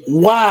 you know?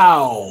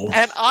 Wow.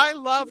 And I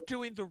love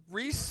doing the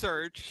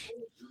research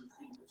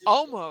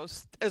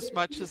almost as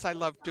much as I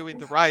love doing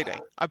the writing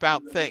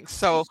about things.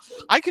 So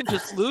I can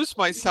just lose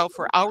myself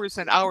for hours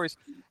and hours.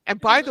 And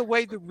by the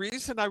way, the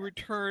reason I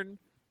return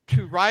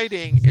to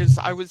writing is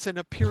I was in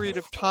a period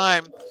of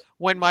time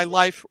when my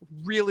life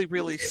really,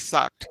 really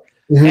sucked.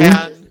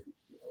 And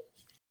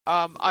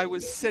I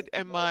was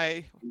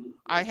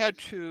I had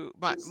to,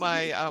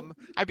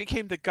 I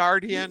became the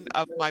guardian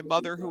of my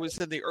mother who was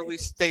in the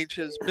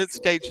mid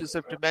stages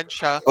of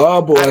dementia.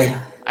 Oh boy.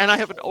 And I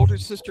have an older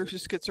sister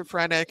who's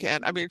schizophrenic.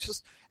 And I mean,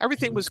 just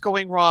everything was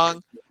going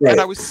wrong. Right.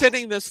 And I was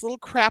sitting in this little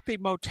crappy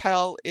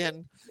motel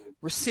in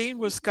Racine,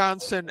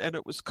 Wisconsin, and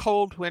it was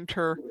cold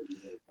winter.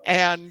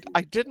 And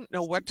I didn't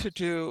know what to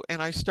do.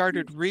 And I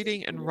started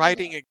reading and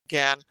writing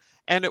again.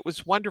 And it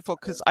was wonderful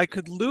because I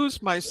could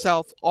lose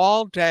myself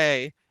all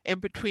day in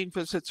between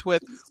visits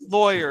with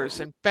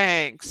lawyers and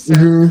banks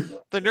and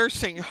the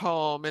nursing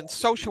home and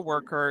social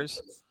workers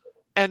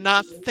and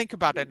not think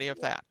about any of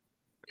that.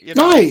 You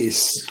know?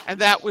 Nice. And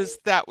that was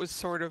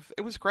sort of,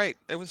 it was great.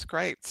 It was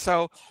great.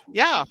 So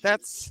yeah,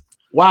 that's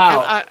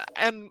wow.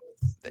 And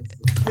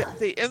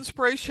the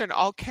inspiration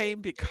all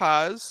came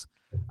because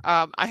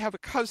I have a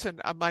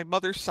cousin on my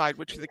mother's side,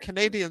 which is the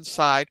Canadian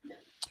side,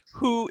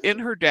 who in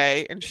her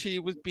day, and she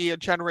would be a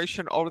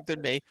generation older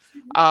than me,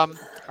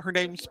 her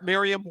name's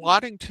Miriam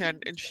Waddington,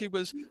 and she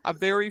was a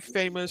very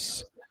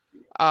famous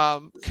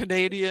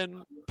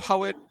Canadian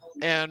poet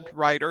and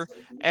writer,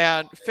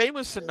 and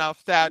famous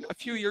enough that a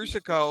few years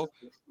ago,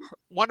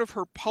 one of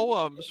her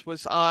poems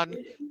was on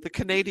the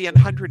Canadian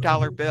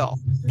 $100 bill.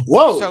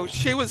 Whoa! So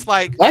she was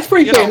like, "That's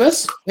pretty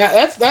famous." Yeah,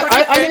 I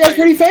think that's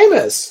pretty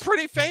famous.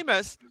 Pretty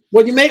famous.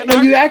 When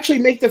you actually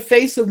make the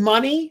face of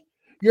money,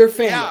 you're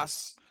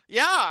famous.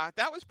 Yeah,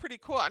 that was pretty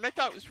cool, and I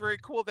thought it was very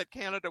cool that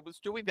Canada was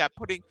doing that,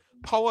 putting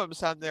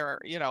poems on their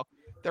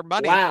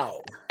money.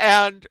 Wow!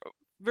 And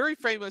very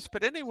famous.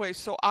 But anyway,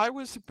 so I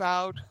was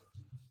about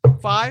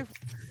 5,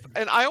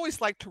 and I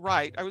always liked to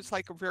write. I was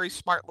like a very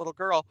smart little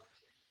girl,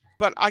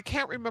 but I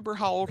can't remember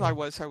how old I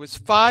was. I was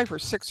 5 or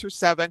 6 or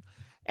 7,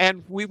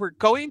 and we were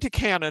going to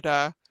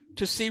Canada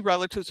to see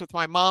relatives with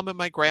my mom and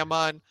my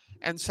grandma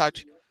and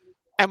such.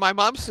 And my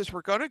mom says,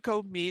 we're going to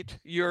go meet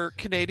your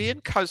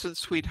Canadian cousin,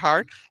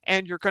 sweetheart,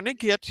 and you're going to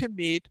get to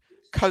meet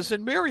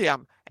cousin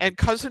Miriam. And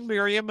cousin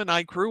Miriam and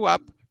I grew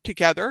up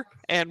together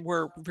and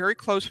were very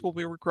close when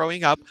we were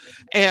growing up.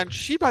 And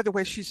she, by the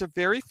way, she's a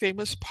very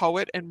famous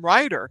poet and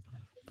writer.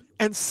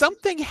 And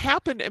something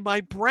happened in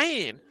my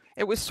brain.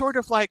 It was sort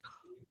of like,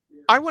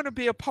 I want to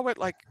be a poet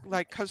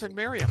like cousin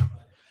Miriam.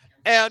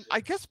 And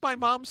I guess my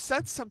mom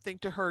said something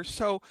to her.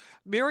 So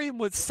Miriam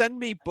would send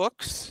me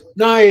books.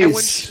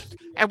 Nice.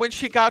 And when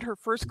she got her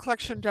first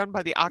collection done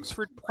by the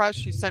Oxford Press,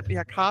 she sent me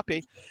a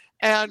copy.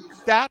 And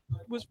that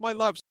was my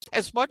love.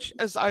 As much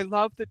as I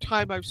love the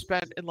time I've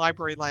spent in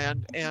library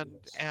land and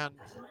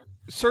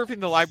serving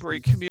the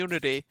library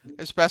community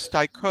as best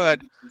I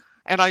could,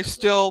 and I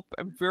still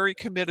am very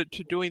committed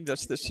to doing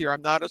this year.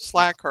 I'm not a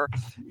slacker.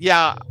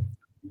 Yeah.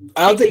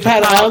 I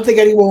don't think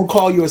anyone will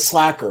call you a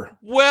slacker.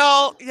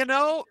 Well,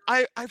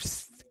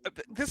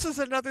 this is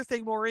another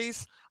thing,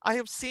 Maurice. I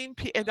have seen,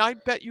 and I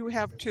bet you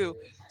have too,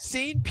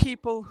 seen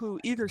people who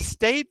either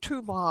stayed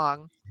too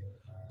long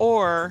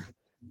or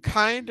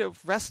kind of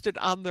rested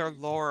on their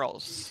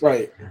laurels.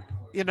 Right.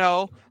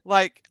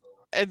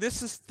 And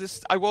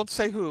this, I won't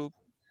say who.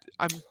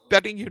 I'm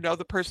betting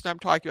the person I'm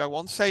talking about. I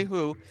won't say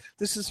who.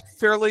 This is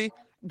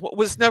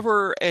was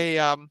never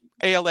a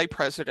ALA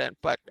president,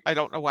 but I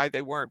don't know why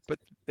they weren't, but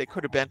they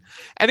could have been.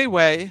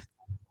 Anyway,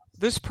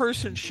 this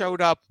person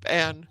showed up,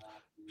 and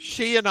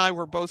she and I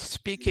were both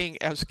speaking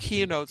as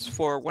keynotes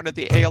for one of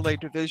the ALA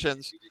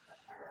divisions,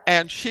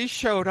 and she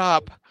showed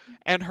up,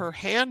 and her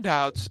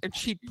handouts, and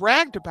she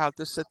bragged about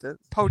this at the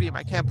podium,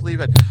 I can't believe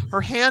it.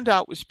 Her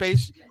handout was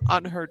based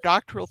on her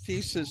doctoral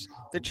thesis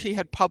that she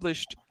had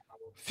published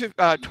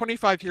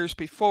 25 years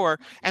before,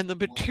 and the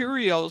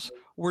materials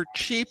were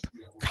cheap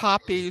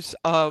copies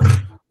of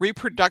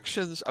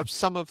reproductions of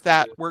some of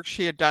that work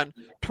she had done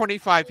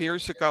 25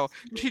 years ago.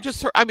 She just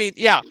sort of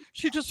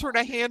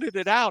handed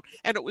it out,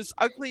 and it was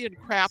ugly and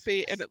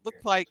crappy, and it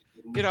looked like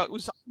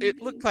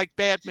it looked like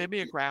bad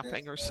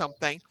mimeographing or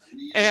something,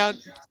 and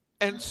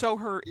so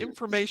her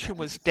information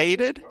was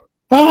dated.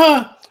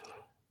 I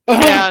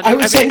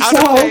would say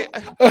so.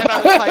 And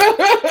I was like,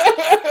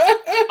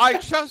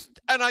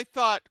 I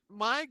thought,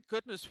 my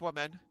goodness,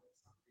 woman,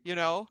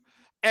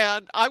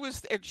 and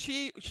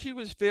she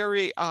was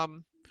very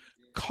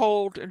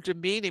cold and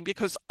demeaning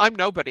because I'm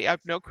nobody. I have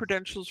no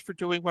credentials for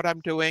doing what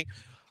I'm doing.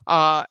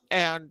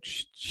 And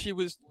she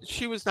was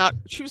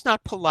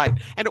not polite,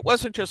 and it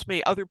wasn't just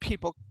me. Other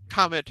people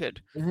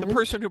commented. The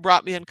person who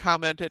brought me in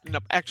commented and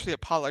actually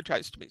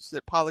apologized to me. Said,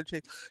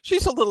 "Apology.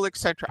 She's a little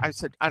eccentric." I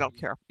said, "I don't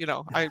care. She's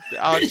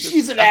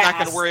an I'm ass. not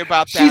going to worry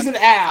about that. She's an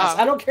ass.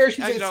 I don't care if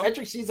she's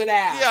eccentric. She's an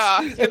ass." Yeah,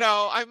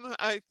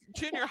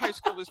 junior high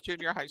school was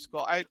junior high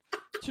school.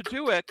 To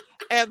do it,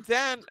 and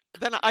then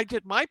I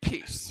did my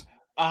piece.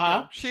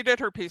 She did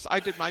her piece. I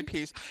did my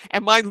piece,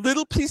 and my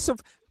little piece of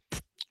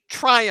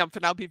triumph,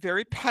 and I'll be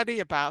very petty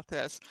about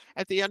this.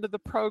 At the end of the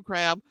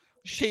program,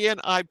 she and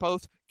I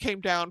both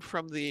came down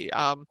from the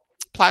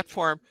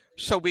platform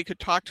so we could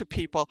talk to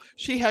people.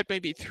 She had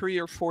maybe 3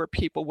 or 4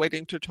 people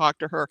waiting to talk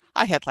to her.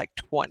 I had like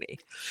 20.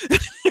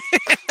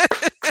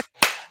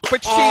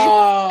 But she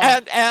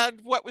and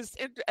what was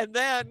and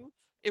then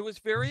it was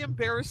very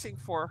embarrassing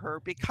for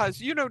her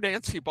because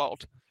Nancy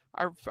Bolt,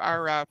 our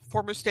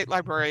former state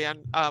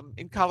librarian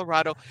in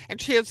Colorado,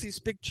 and she has these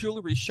big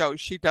jewelry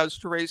shows she does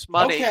to raise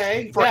money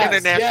for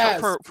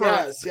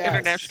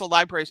international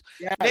libraries.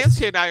 Yes.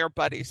 Nancy and I are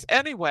buddies.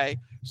 Anyway,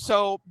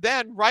 so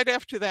then right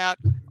after that,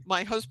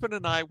 my husband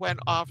and I went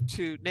off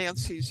to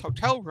Nancy's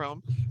hotel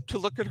room to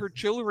look at her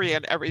jewelry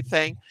and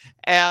everything,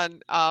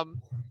 and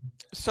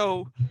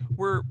so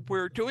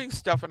we're doing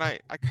stuff, and I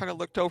kind of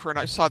looked over and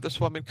I saw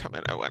this woman come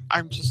in. I went,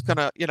 I'm just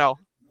gonna,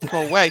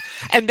 go away.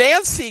 And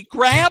Nancy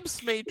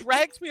grabs me,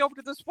 drags me over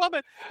to this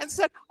woman and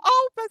said,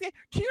 "Oh,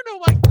 do you know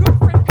my good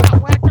friend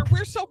Pat Wagner?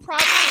 We're so proud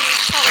of you in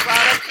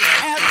Colorado."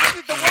 And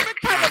the woman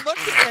kind of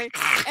looked at me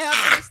and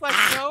was like,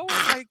 "No,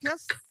 I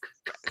guess."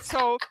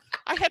 So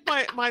I had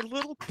my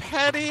little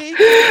petty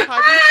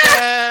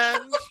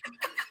revenge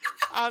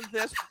on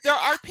this. There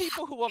are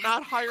people who will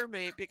not hire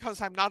me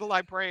because I'm not a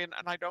librarian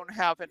and I don't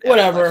have an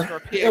MS or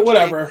a PhD.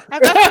 Whatever.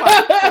 And that's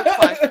fine.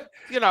 That's fine.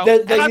 And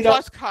I've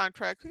lost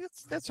contract.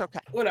 That's okay.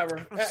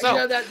 Whatever.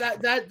 So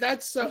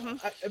that's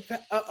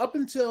up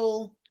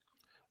until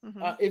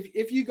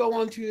if you go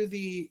onto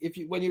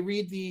when you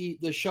read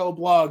the show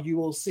blog, you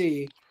will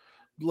see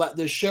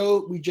the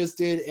show we just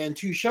did, and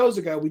 2 shows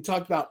ago we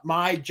talked about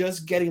my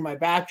just getting my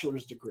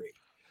bachelor's degree.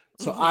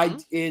 So I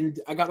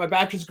got my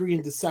bachelor's degree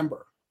in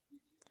December.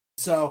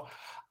 So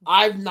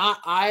I've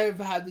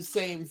had the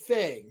same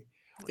thing.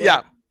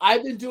 Yeah.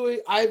 I've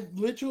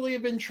literally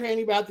been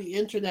training about the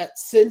internet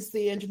since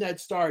the internet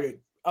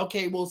started.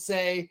 Okay, we'll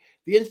say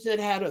the internet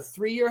had a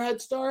 3-year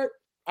head start.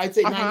 I'd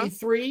say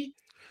 93.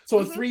 So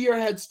a 3-year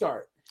head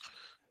start.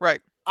 Right.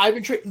 I've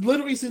been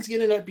literally since the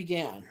internet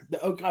began.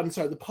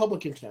 The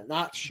public internet,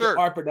 not the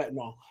ARPANET and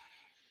all.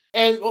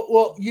 And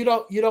well, you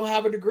don't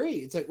have a degree.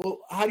 It's like, well,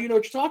 how do you know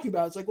what you're talking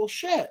about? It's like, well,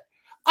 shit.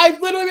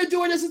 I've literally been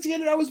doing this since the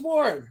internet I was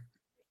born.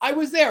 I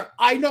was there.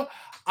 I know.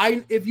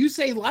 If you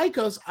say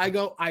Lycos, I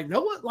go, I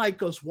know what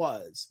Lycos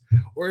was.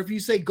 Or if you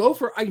say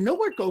Gopher, I know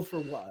what Gopher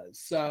was.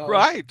 So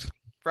right.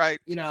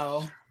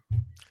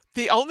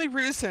 The only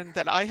reason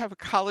that I have a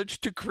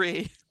college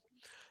degree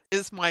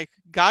is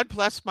God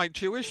bless my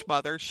Jewish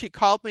mother. She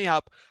called me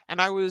up,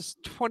 and I was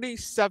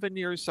 27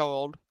 years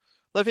old,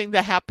 living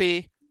the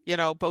happy,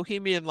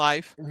 bohemian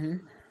life,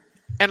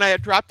 and I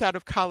had dropped out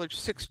of college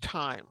 6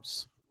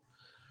 times.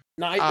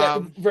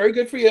 Nice. Very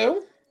good for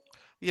you.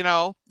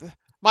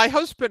 My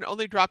husband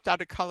only dropped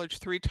out of college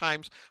 3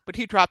 times, but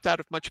he dropped out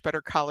of much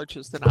better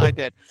colleges than I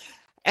did.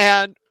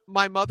 And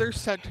my mother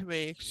said to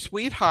me,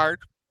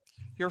 "Sweetheart,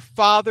 your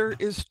father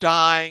is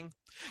dying,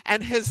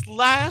 and his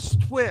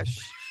last wish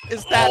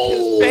is that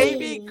his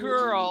baby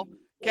girl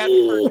get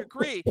her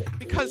degree,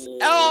 because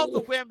all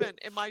the women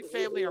in my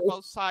family on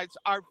both sides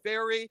are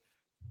very,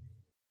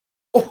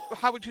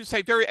 how would you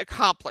say, very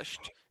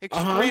accomplished,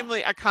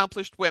 extremely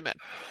accomplished women."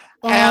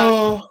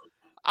 And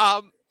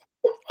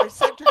I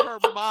said to her,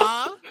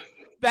 "Ma,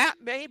 that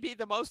may be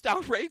the most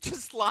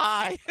outrageous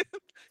lie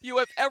you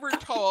have ever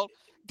told.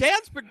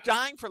 Dad's been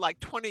dying for like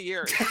 20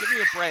 years. Give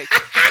me a break."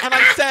 And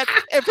I said,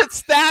 "If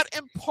it's that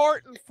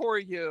important for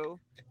you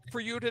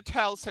to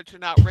tell such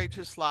an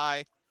outrageous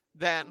lie,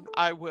 then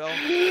I will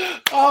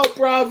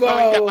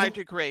bravo. Get my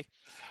degree."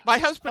 My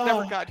husband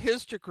never got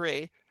his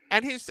degree.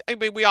 And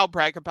we all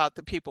brag about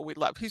the people we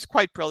love. He's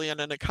quite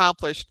brilliant and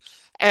accomplished.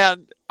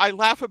 And I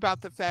laugh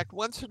about the fact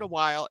once in a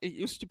while, it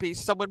used to be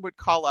someone would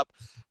call up,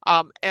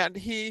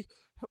 and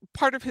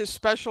part of his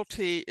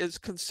specialty is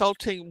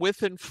consulting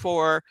with and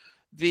for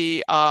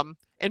the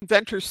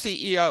inventor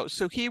CEO.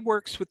 So he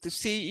works with the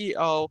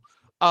CEO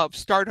of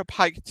startup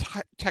high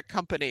tech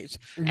companies,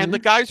 and the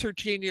guys are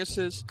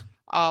geniuses.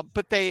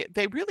 But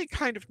they really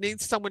kind of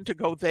need someone to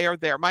go there.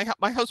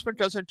 My husband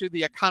doesn't do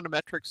the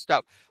econometric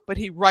stuff, but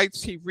he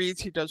writes, he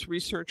reads, he does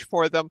research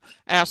for them,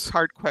 asks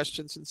hard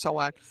questions, and so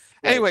on.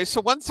 Right. Anyway,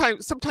 so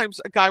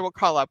sometimes a guy will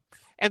call up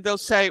and they'll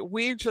say,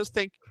 "We just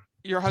think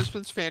your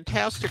husband's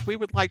fantastic. We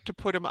would like to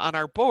put him on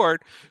our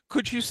board.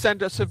 Could you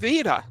send us a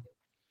Vita?"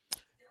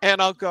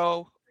 And I'll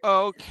go,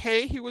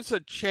 "Okay." He was a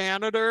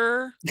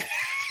janitor.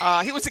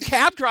 He was a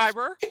cab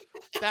driver.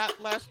 That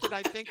lasted,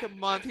 I think, a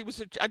month.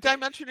 Did I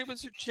mention he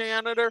was a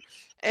janitor?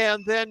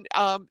 And then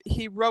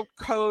he wrote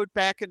code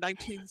back in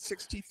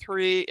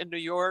 1963 in New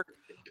York.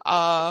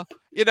 and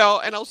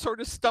I'll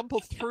sort of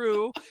stumble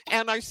through.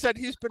 And I said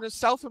he's been a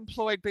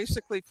self-employed,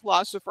 basically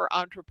philosopher,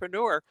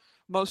 entrepreneur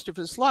most of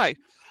his life.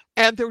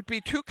 And there would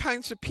be two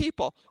kinds of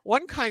people.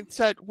 One kind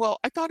said, well,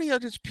 I thought he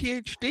had his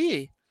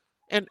PhD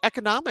in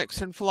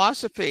economics and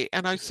philosophy.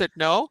 And I said,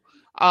 no.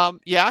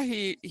 Yeah,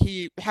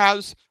 he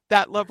has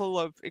that level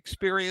of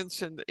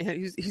experience, and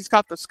he's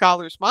got the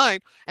scholar's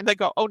mind. And they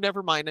go, oh,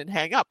 never mind, and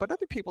hang up. But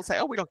other people say,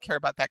 oh, we don't care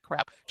about that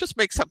crap. Just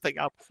make something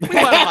up. We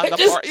want him on the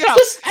board.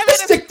 Just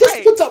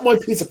put something on a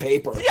piece of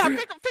paper. Yeah,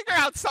 figure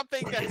out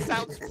something that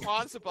sounds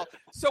plausible.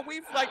 So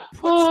we've put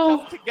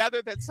stuff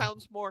together that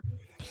sounds more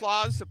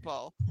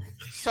plausible,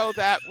 so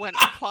that when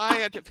a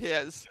client of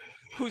his,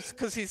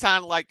 because he's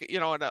on he's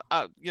on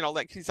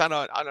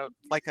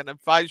an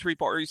advisory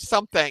board or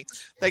something,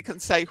 they can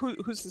say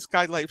who's this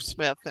guy Leif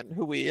Smith and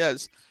who he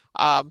is.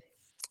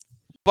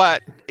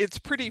 But it's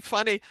pretty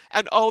funny.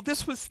 And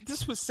this was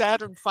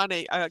sad and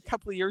funny. A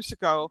couple of years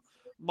ago,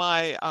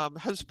 my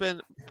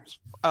husband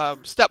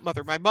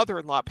stepmother, my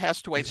mother-in-law,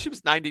 passed away. She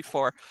was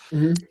 94.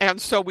 Mm-hmm. And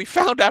so we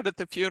found out at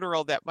the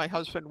funeral that my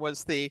husband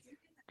was the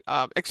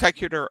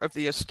executor of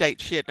the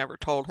estate. She had never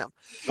told him.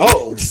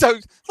 Oh. So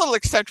a little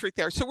eccentric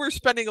there. So we're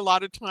spending a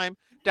lot of time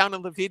down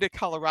in La Veta,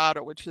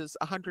 Colorado, which is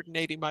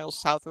 180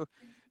 miles south of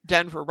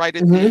Denver, right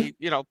at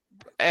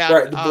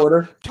the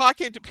border,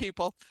 talking to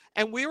people.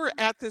 And we were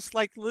at this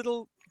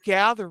little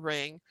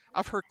gathering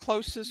of her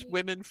closest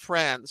women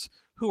friends,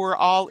 who were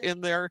all in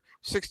their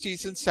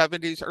 60s and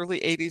 70s, early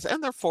 80s,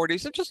 and their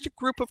 40s, and just a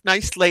group of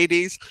nice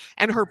ladies,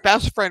 and her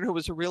best friend, who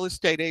was a real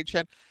estate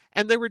agent.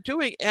 And they were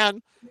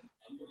and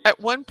at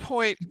one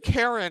point,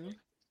 Karen,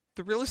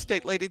 the real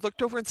estate lady,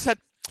 looked over and said,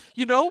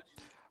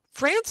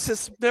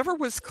 Francis never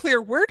was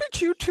clear. Where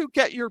did you two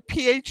get your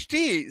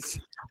PhDs?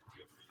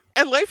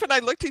 And Leif and I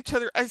looked at each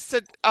other. I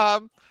said,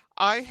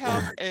 I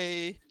have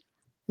a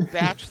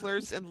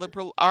bachelor's in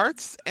liberal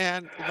arts,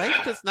 and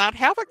Leif does not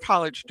have a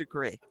college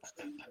degree.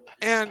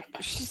 And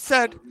she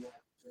said,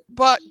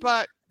 but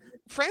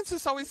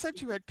Francis always said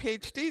you had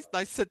PhDs. And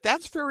I said,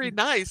 that's very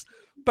nice,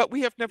 but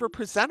we have never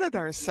presented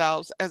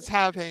ourselves as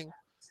having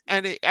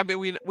any. I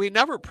mean, we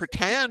never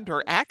pretend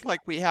or act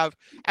like we have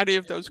any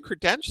of those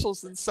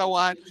credentials and so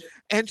on.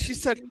 And she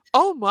said,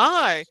 oh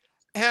my.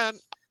 And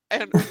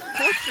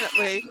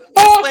fortunately,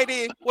 this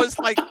lady was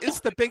is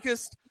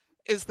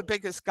the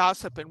biggest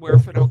gossip in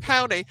Huerfano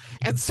County.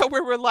 And so we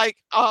were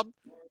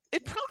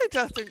it probably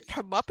doesn't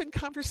come up in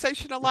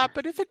conversation a lot,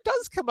 but if it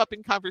does come up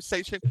in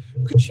conversation,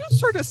 could you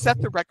sort of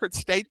set the record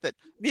straight that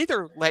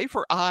neither Leif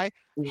or I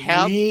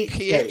have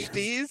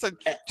PhDs, and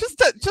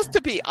just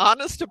to be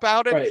honest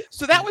about it. Right.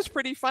 So that was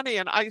pretty funny,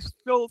 and I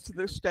still to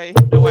this day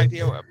have no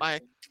idea what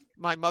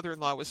my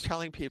mother-in-law was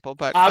telling people,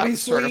 but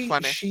obviously that was sort of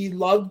funny. She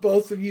loved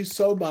both of you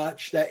so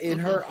much that in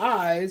her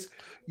eyes,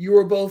 you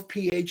were both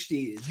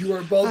PhDs. You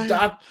were both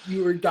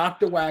you were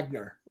Dr.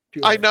 Wagner.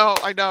 I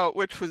know,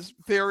 which was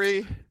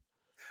very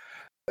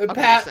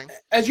Pat,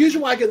 as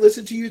usual, I can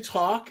listen to you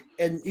talk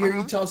and hear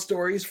you tell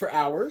stories for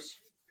hours.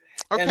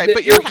 Okay,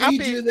 but you're happy.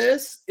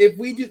 If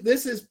we do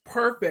this is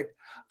perfect.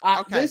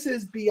 This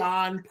is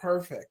beyond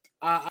perfect.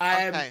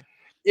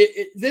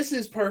 This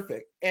is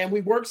perfect, and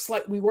we work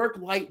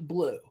light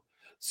blue.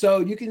 So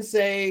you can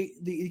say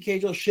the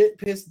occasional shit,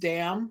 piss,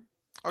 damn,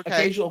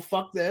 occasional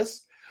fuck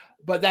this,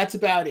 but that's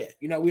about it.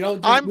 We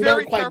don't.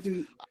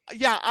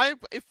 Yeah,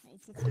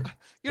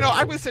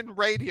 I was in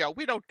radio.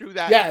 We don't do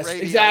that. Yes, in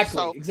radio, exactly.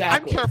 So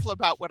exactly. I'm careful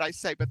about what I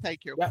say, but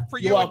thank you. Yep, for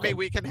you and me,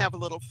 we can have a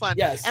little fun.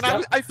 Yes, and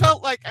I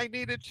felt like I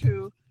needed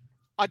to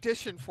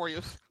audition for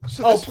you.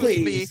 So this was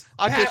me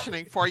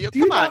auditioning for you.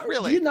 Come on,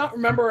 really. Do you not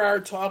remember our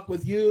talk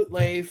with you,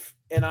 Leif,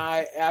 and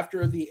I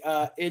after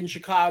in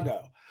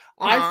Chicago?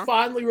 I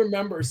finally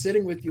remember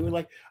sitting with you and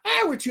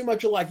we're too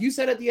much alike. You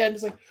said at the end,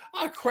 it's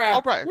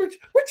crap. Right. We're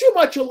too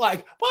much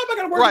alike. Why am I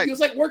going to work with you?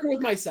 It's like working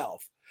with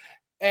myself.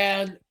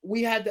 And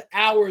we had the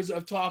hours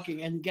of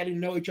talking and getting to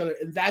know each other.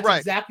 And that's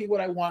exactly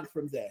what I want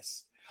from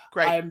this.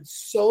 Great. I'm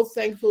so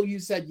thankful you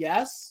said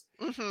yes.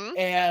 Mm-hmm.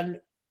 And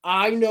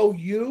I know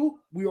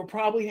we will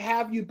probably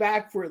have you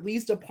back for at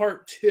least a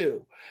part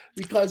 2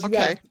 because you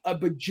have a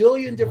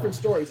bajillion different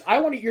stories.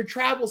 Your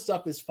travel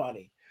stuff is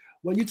funny.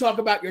 When you talk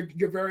about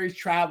your various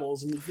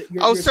travels and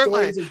your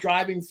stories of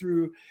driving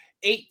through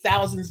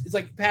 8,000, it's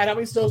like, Pat, how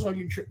many stones have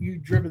you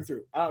driven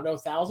through? I don't know,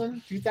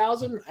 1,000,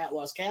 2,000 at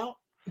lost count.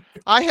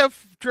 I have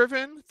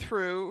driven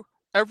through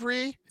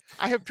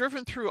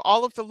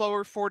all of the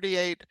lower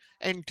 48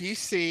 and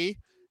DC.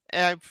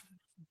 I've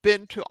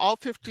been to all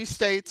 50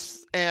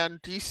 states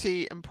and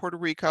DC and Puerto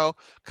Rico, a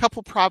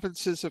couple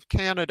provinces of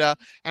Canada,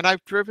 and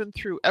I've driven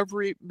through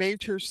every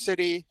major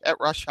city at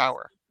rush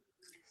hour.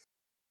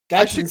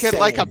 That's I should insane.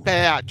 get a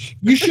badge.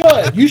 You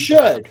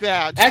should.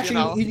 Badge.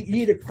 Actually, you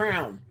need a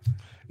crown.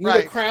 You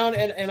need a crown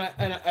and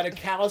a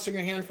callus in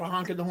your hand for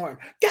honking the horn.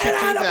 Get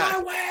out of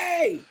my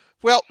way!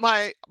 Well,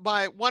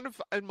 one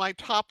of my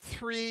top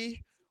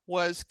 3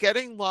 was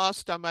getting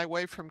lost on my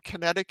way from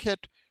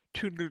Connecticut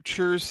to New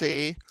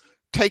Jersey,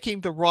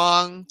 taking the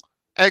wrong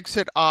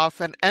exit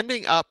off and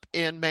ending up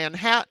in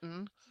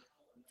Manhattan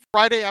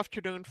Friday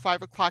afternoon,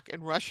 5 o'clock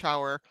in rush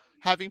hour,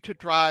 having to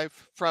drive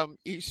from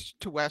east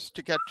to west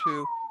to get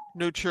to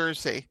New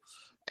Jersey.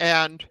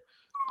 And,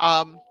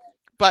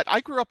 but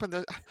I grew up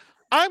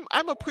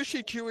I'm a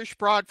pushy Jewish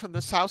broad from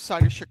the south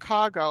side of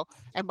Chicago,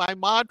 and my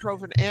mom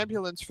drove an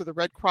ambulance for the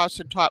Red Cross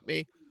and taught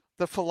me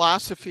the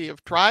philosophy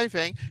of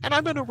driving. And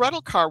I'm in a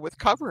rental car with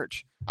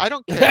coverage. I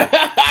don't care.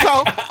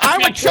 So I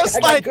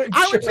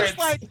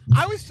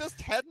was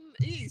just heading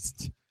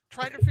east,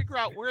 trying to figure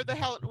out where the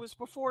hell it was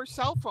before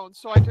cell phones.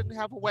 So I didn't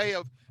have a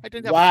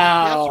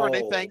GPS or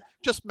anything,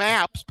 just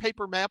maps,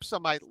 paper maps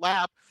on my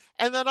lap.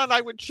 And then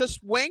I would just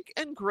wink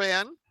and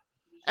grin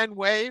and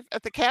wave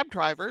at the cab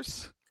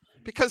drivers,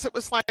 because it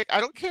was like, I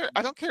don't care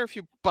if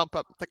you bump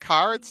up the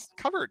car, it's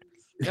covered.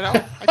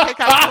 I take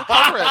out full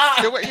coverage.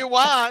 Do what you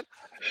want.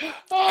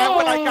 And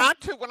when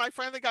I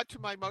finally got to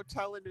my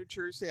motel in New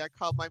Jersey, I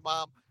called my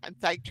mom and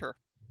thanked her.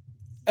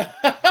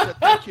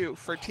 Thank you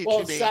for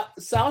teaching me.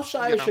 South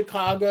side of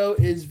Chicago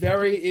is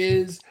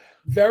very,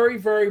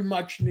 very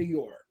much New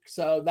York.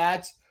 So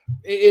that's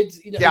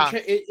it's you're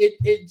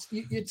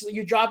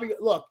dropping.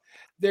 Look,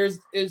 there's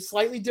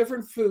slightly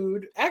different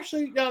food.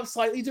 Actually, no,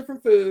 slightly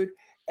different food,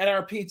 and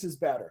our pizza's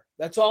better.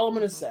 That's all I'm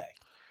going to say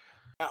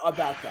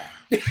about that.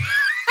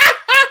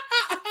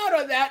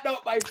 On that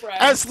note, my friend.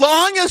 As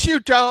long as you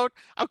don't,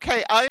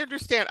 okay, I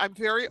understand. I'm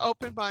very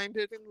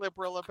open-minded and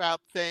liberal about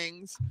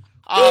things.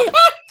 As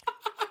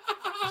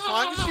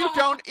long as you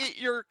don't eat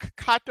your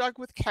hot dog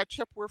with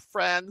ketchup, we're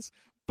friends.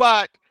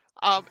 But,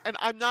 and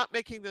I'm not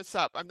making this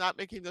up.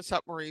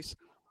 Maurice.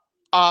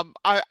 I'm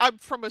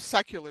from a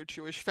secular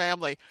Jewish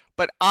family,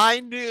 but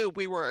I knew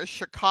we were a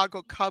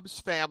Chicago Cubs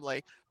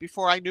family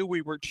before I knew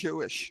we were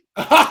Jewish.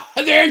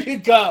 There you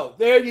go.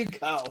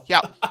 Yeah.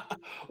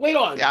 Wait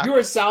on. Yeah. You were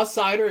a South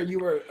Sider, and you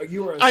were.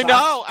 I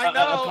know,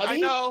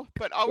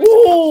 but always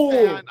a Cubs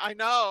fan. I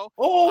know.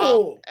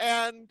 Oh.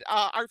 And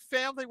our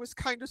family was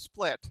kind of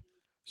split.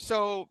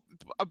 So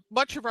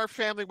much of our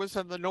family was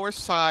on the north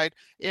side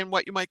in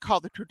what you might call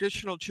the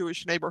traditional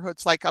Jewish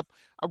neighborhoods, like a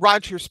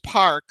Rogers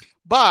Park,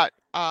 but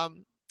I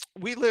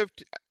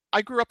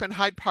grew up in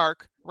Hyde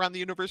Park around the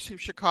University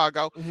of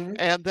Chicago,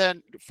 and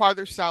then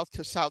farther south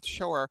to South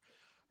Shore.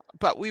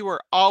 But we were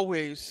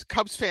always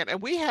Cubs fan,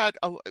 and we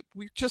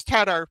just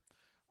had a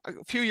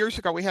few years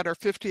ago, we had our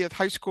 50th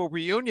high school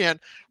reunion,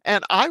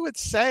 and I would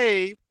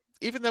say,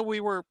 even though we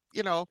were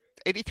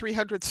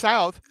 8300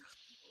 South,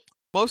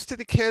 most of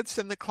the kids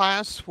in the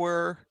class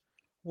were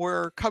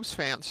Cubs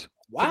fans.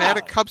 Wow.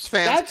 Fanatic Cubs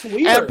fans. That's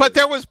weird. But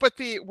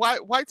the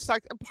White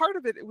Sox, and part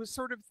of it was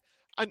sort of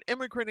an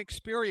immigrant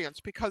experience,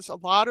 because a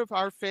lot of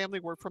our family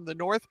were from the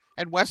north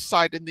and west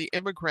side in the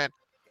immigrant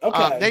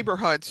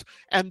neighborhoods.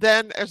 And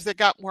then as they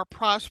got more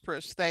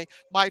prosperous, they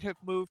might have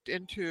moved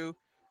into,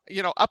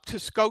 up to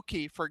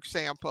Skokie, for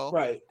example,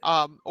 right?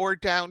 Or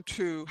down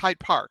to Hyde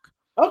Park.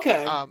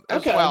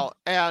 As well.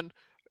 And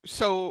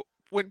so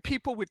when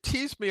people would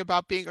tease me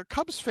about being a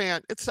Cubs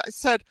fan,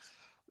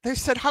 they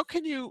said, how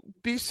can you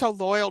be so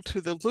loyal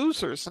to the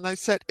losers? And I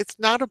said, it's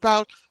not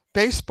about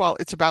baseball,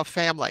 it's about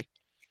family.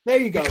 There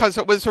you go. Because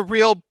it was a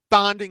real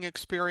bonding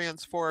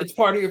experience it's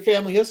part of your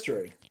family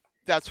history.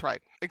 That's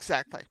right.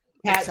 Exactly.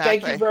 Pat,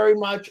 thank you very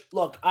much.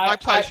 Look, my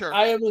pleasure.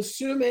 I am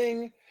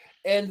assuming,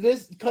 and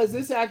because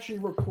this actually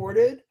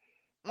recorded,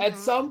 at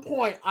some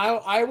point,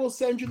 I will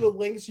send you the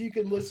link so you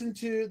can listen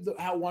to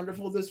how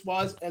wonderful this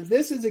was. And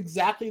this is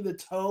exactly the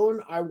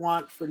tone I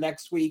want for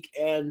next week.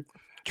 And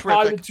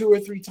probably 2 or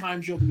 3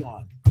 times you'll be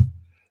on.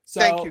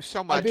 So thank you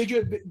so much. I bid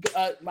you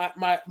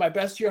my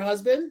best to your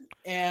husband.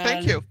 And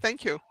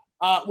Thank you.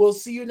 We'll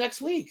see you next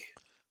week.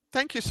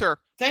 Thank you, sir.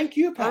 Thank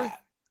you,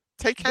 Pat.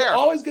 Take care. It's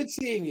always good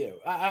seeing you.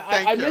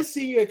 I miss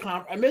seeing you at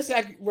I miss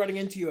running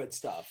into you at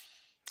stuff.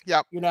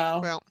 Yep.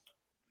 Well.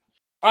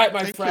 All right,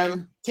 my friend.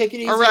 You. Take it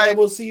easy. All right. And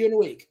we'll see you in a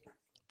week.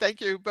 Thank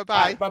you.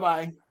 Bye-bye.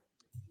 Bye-bye.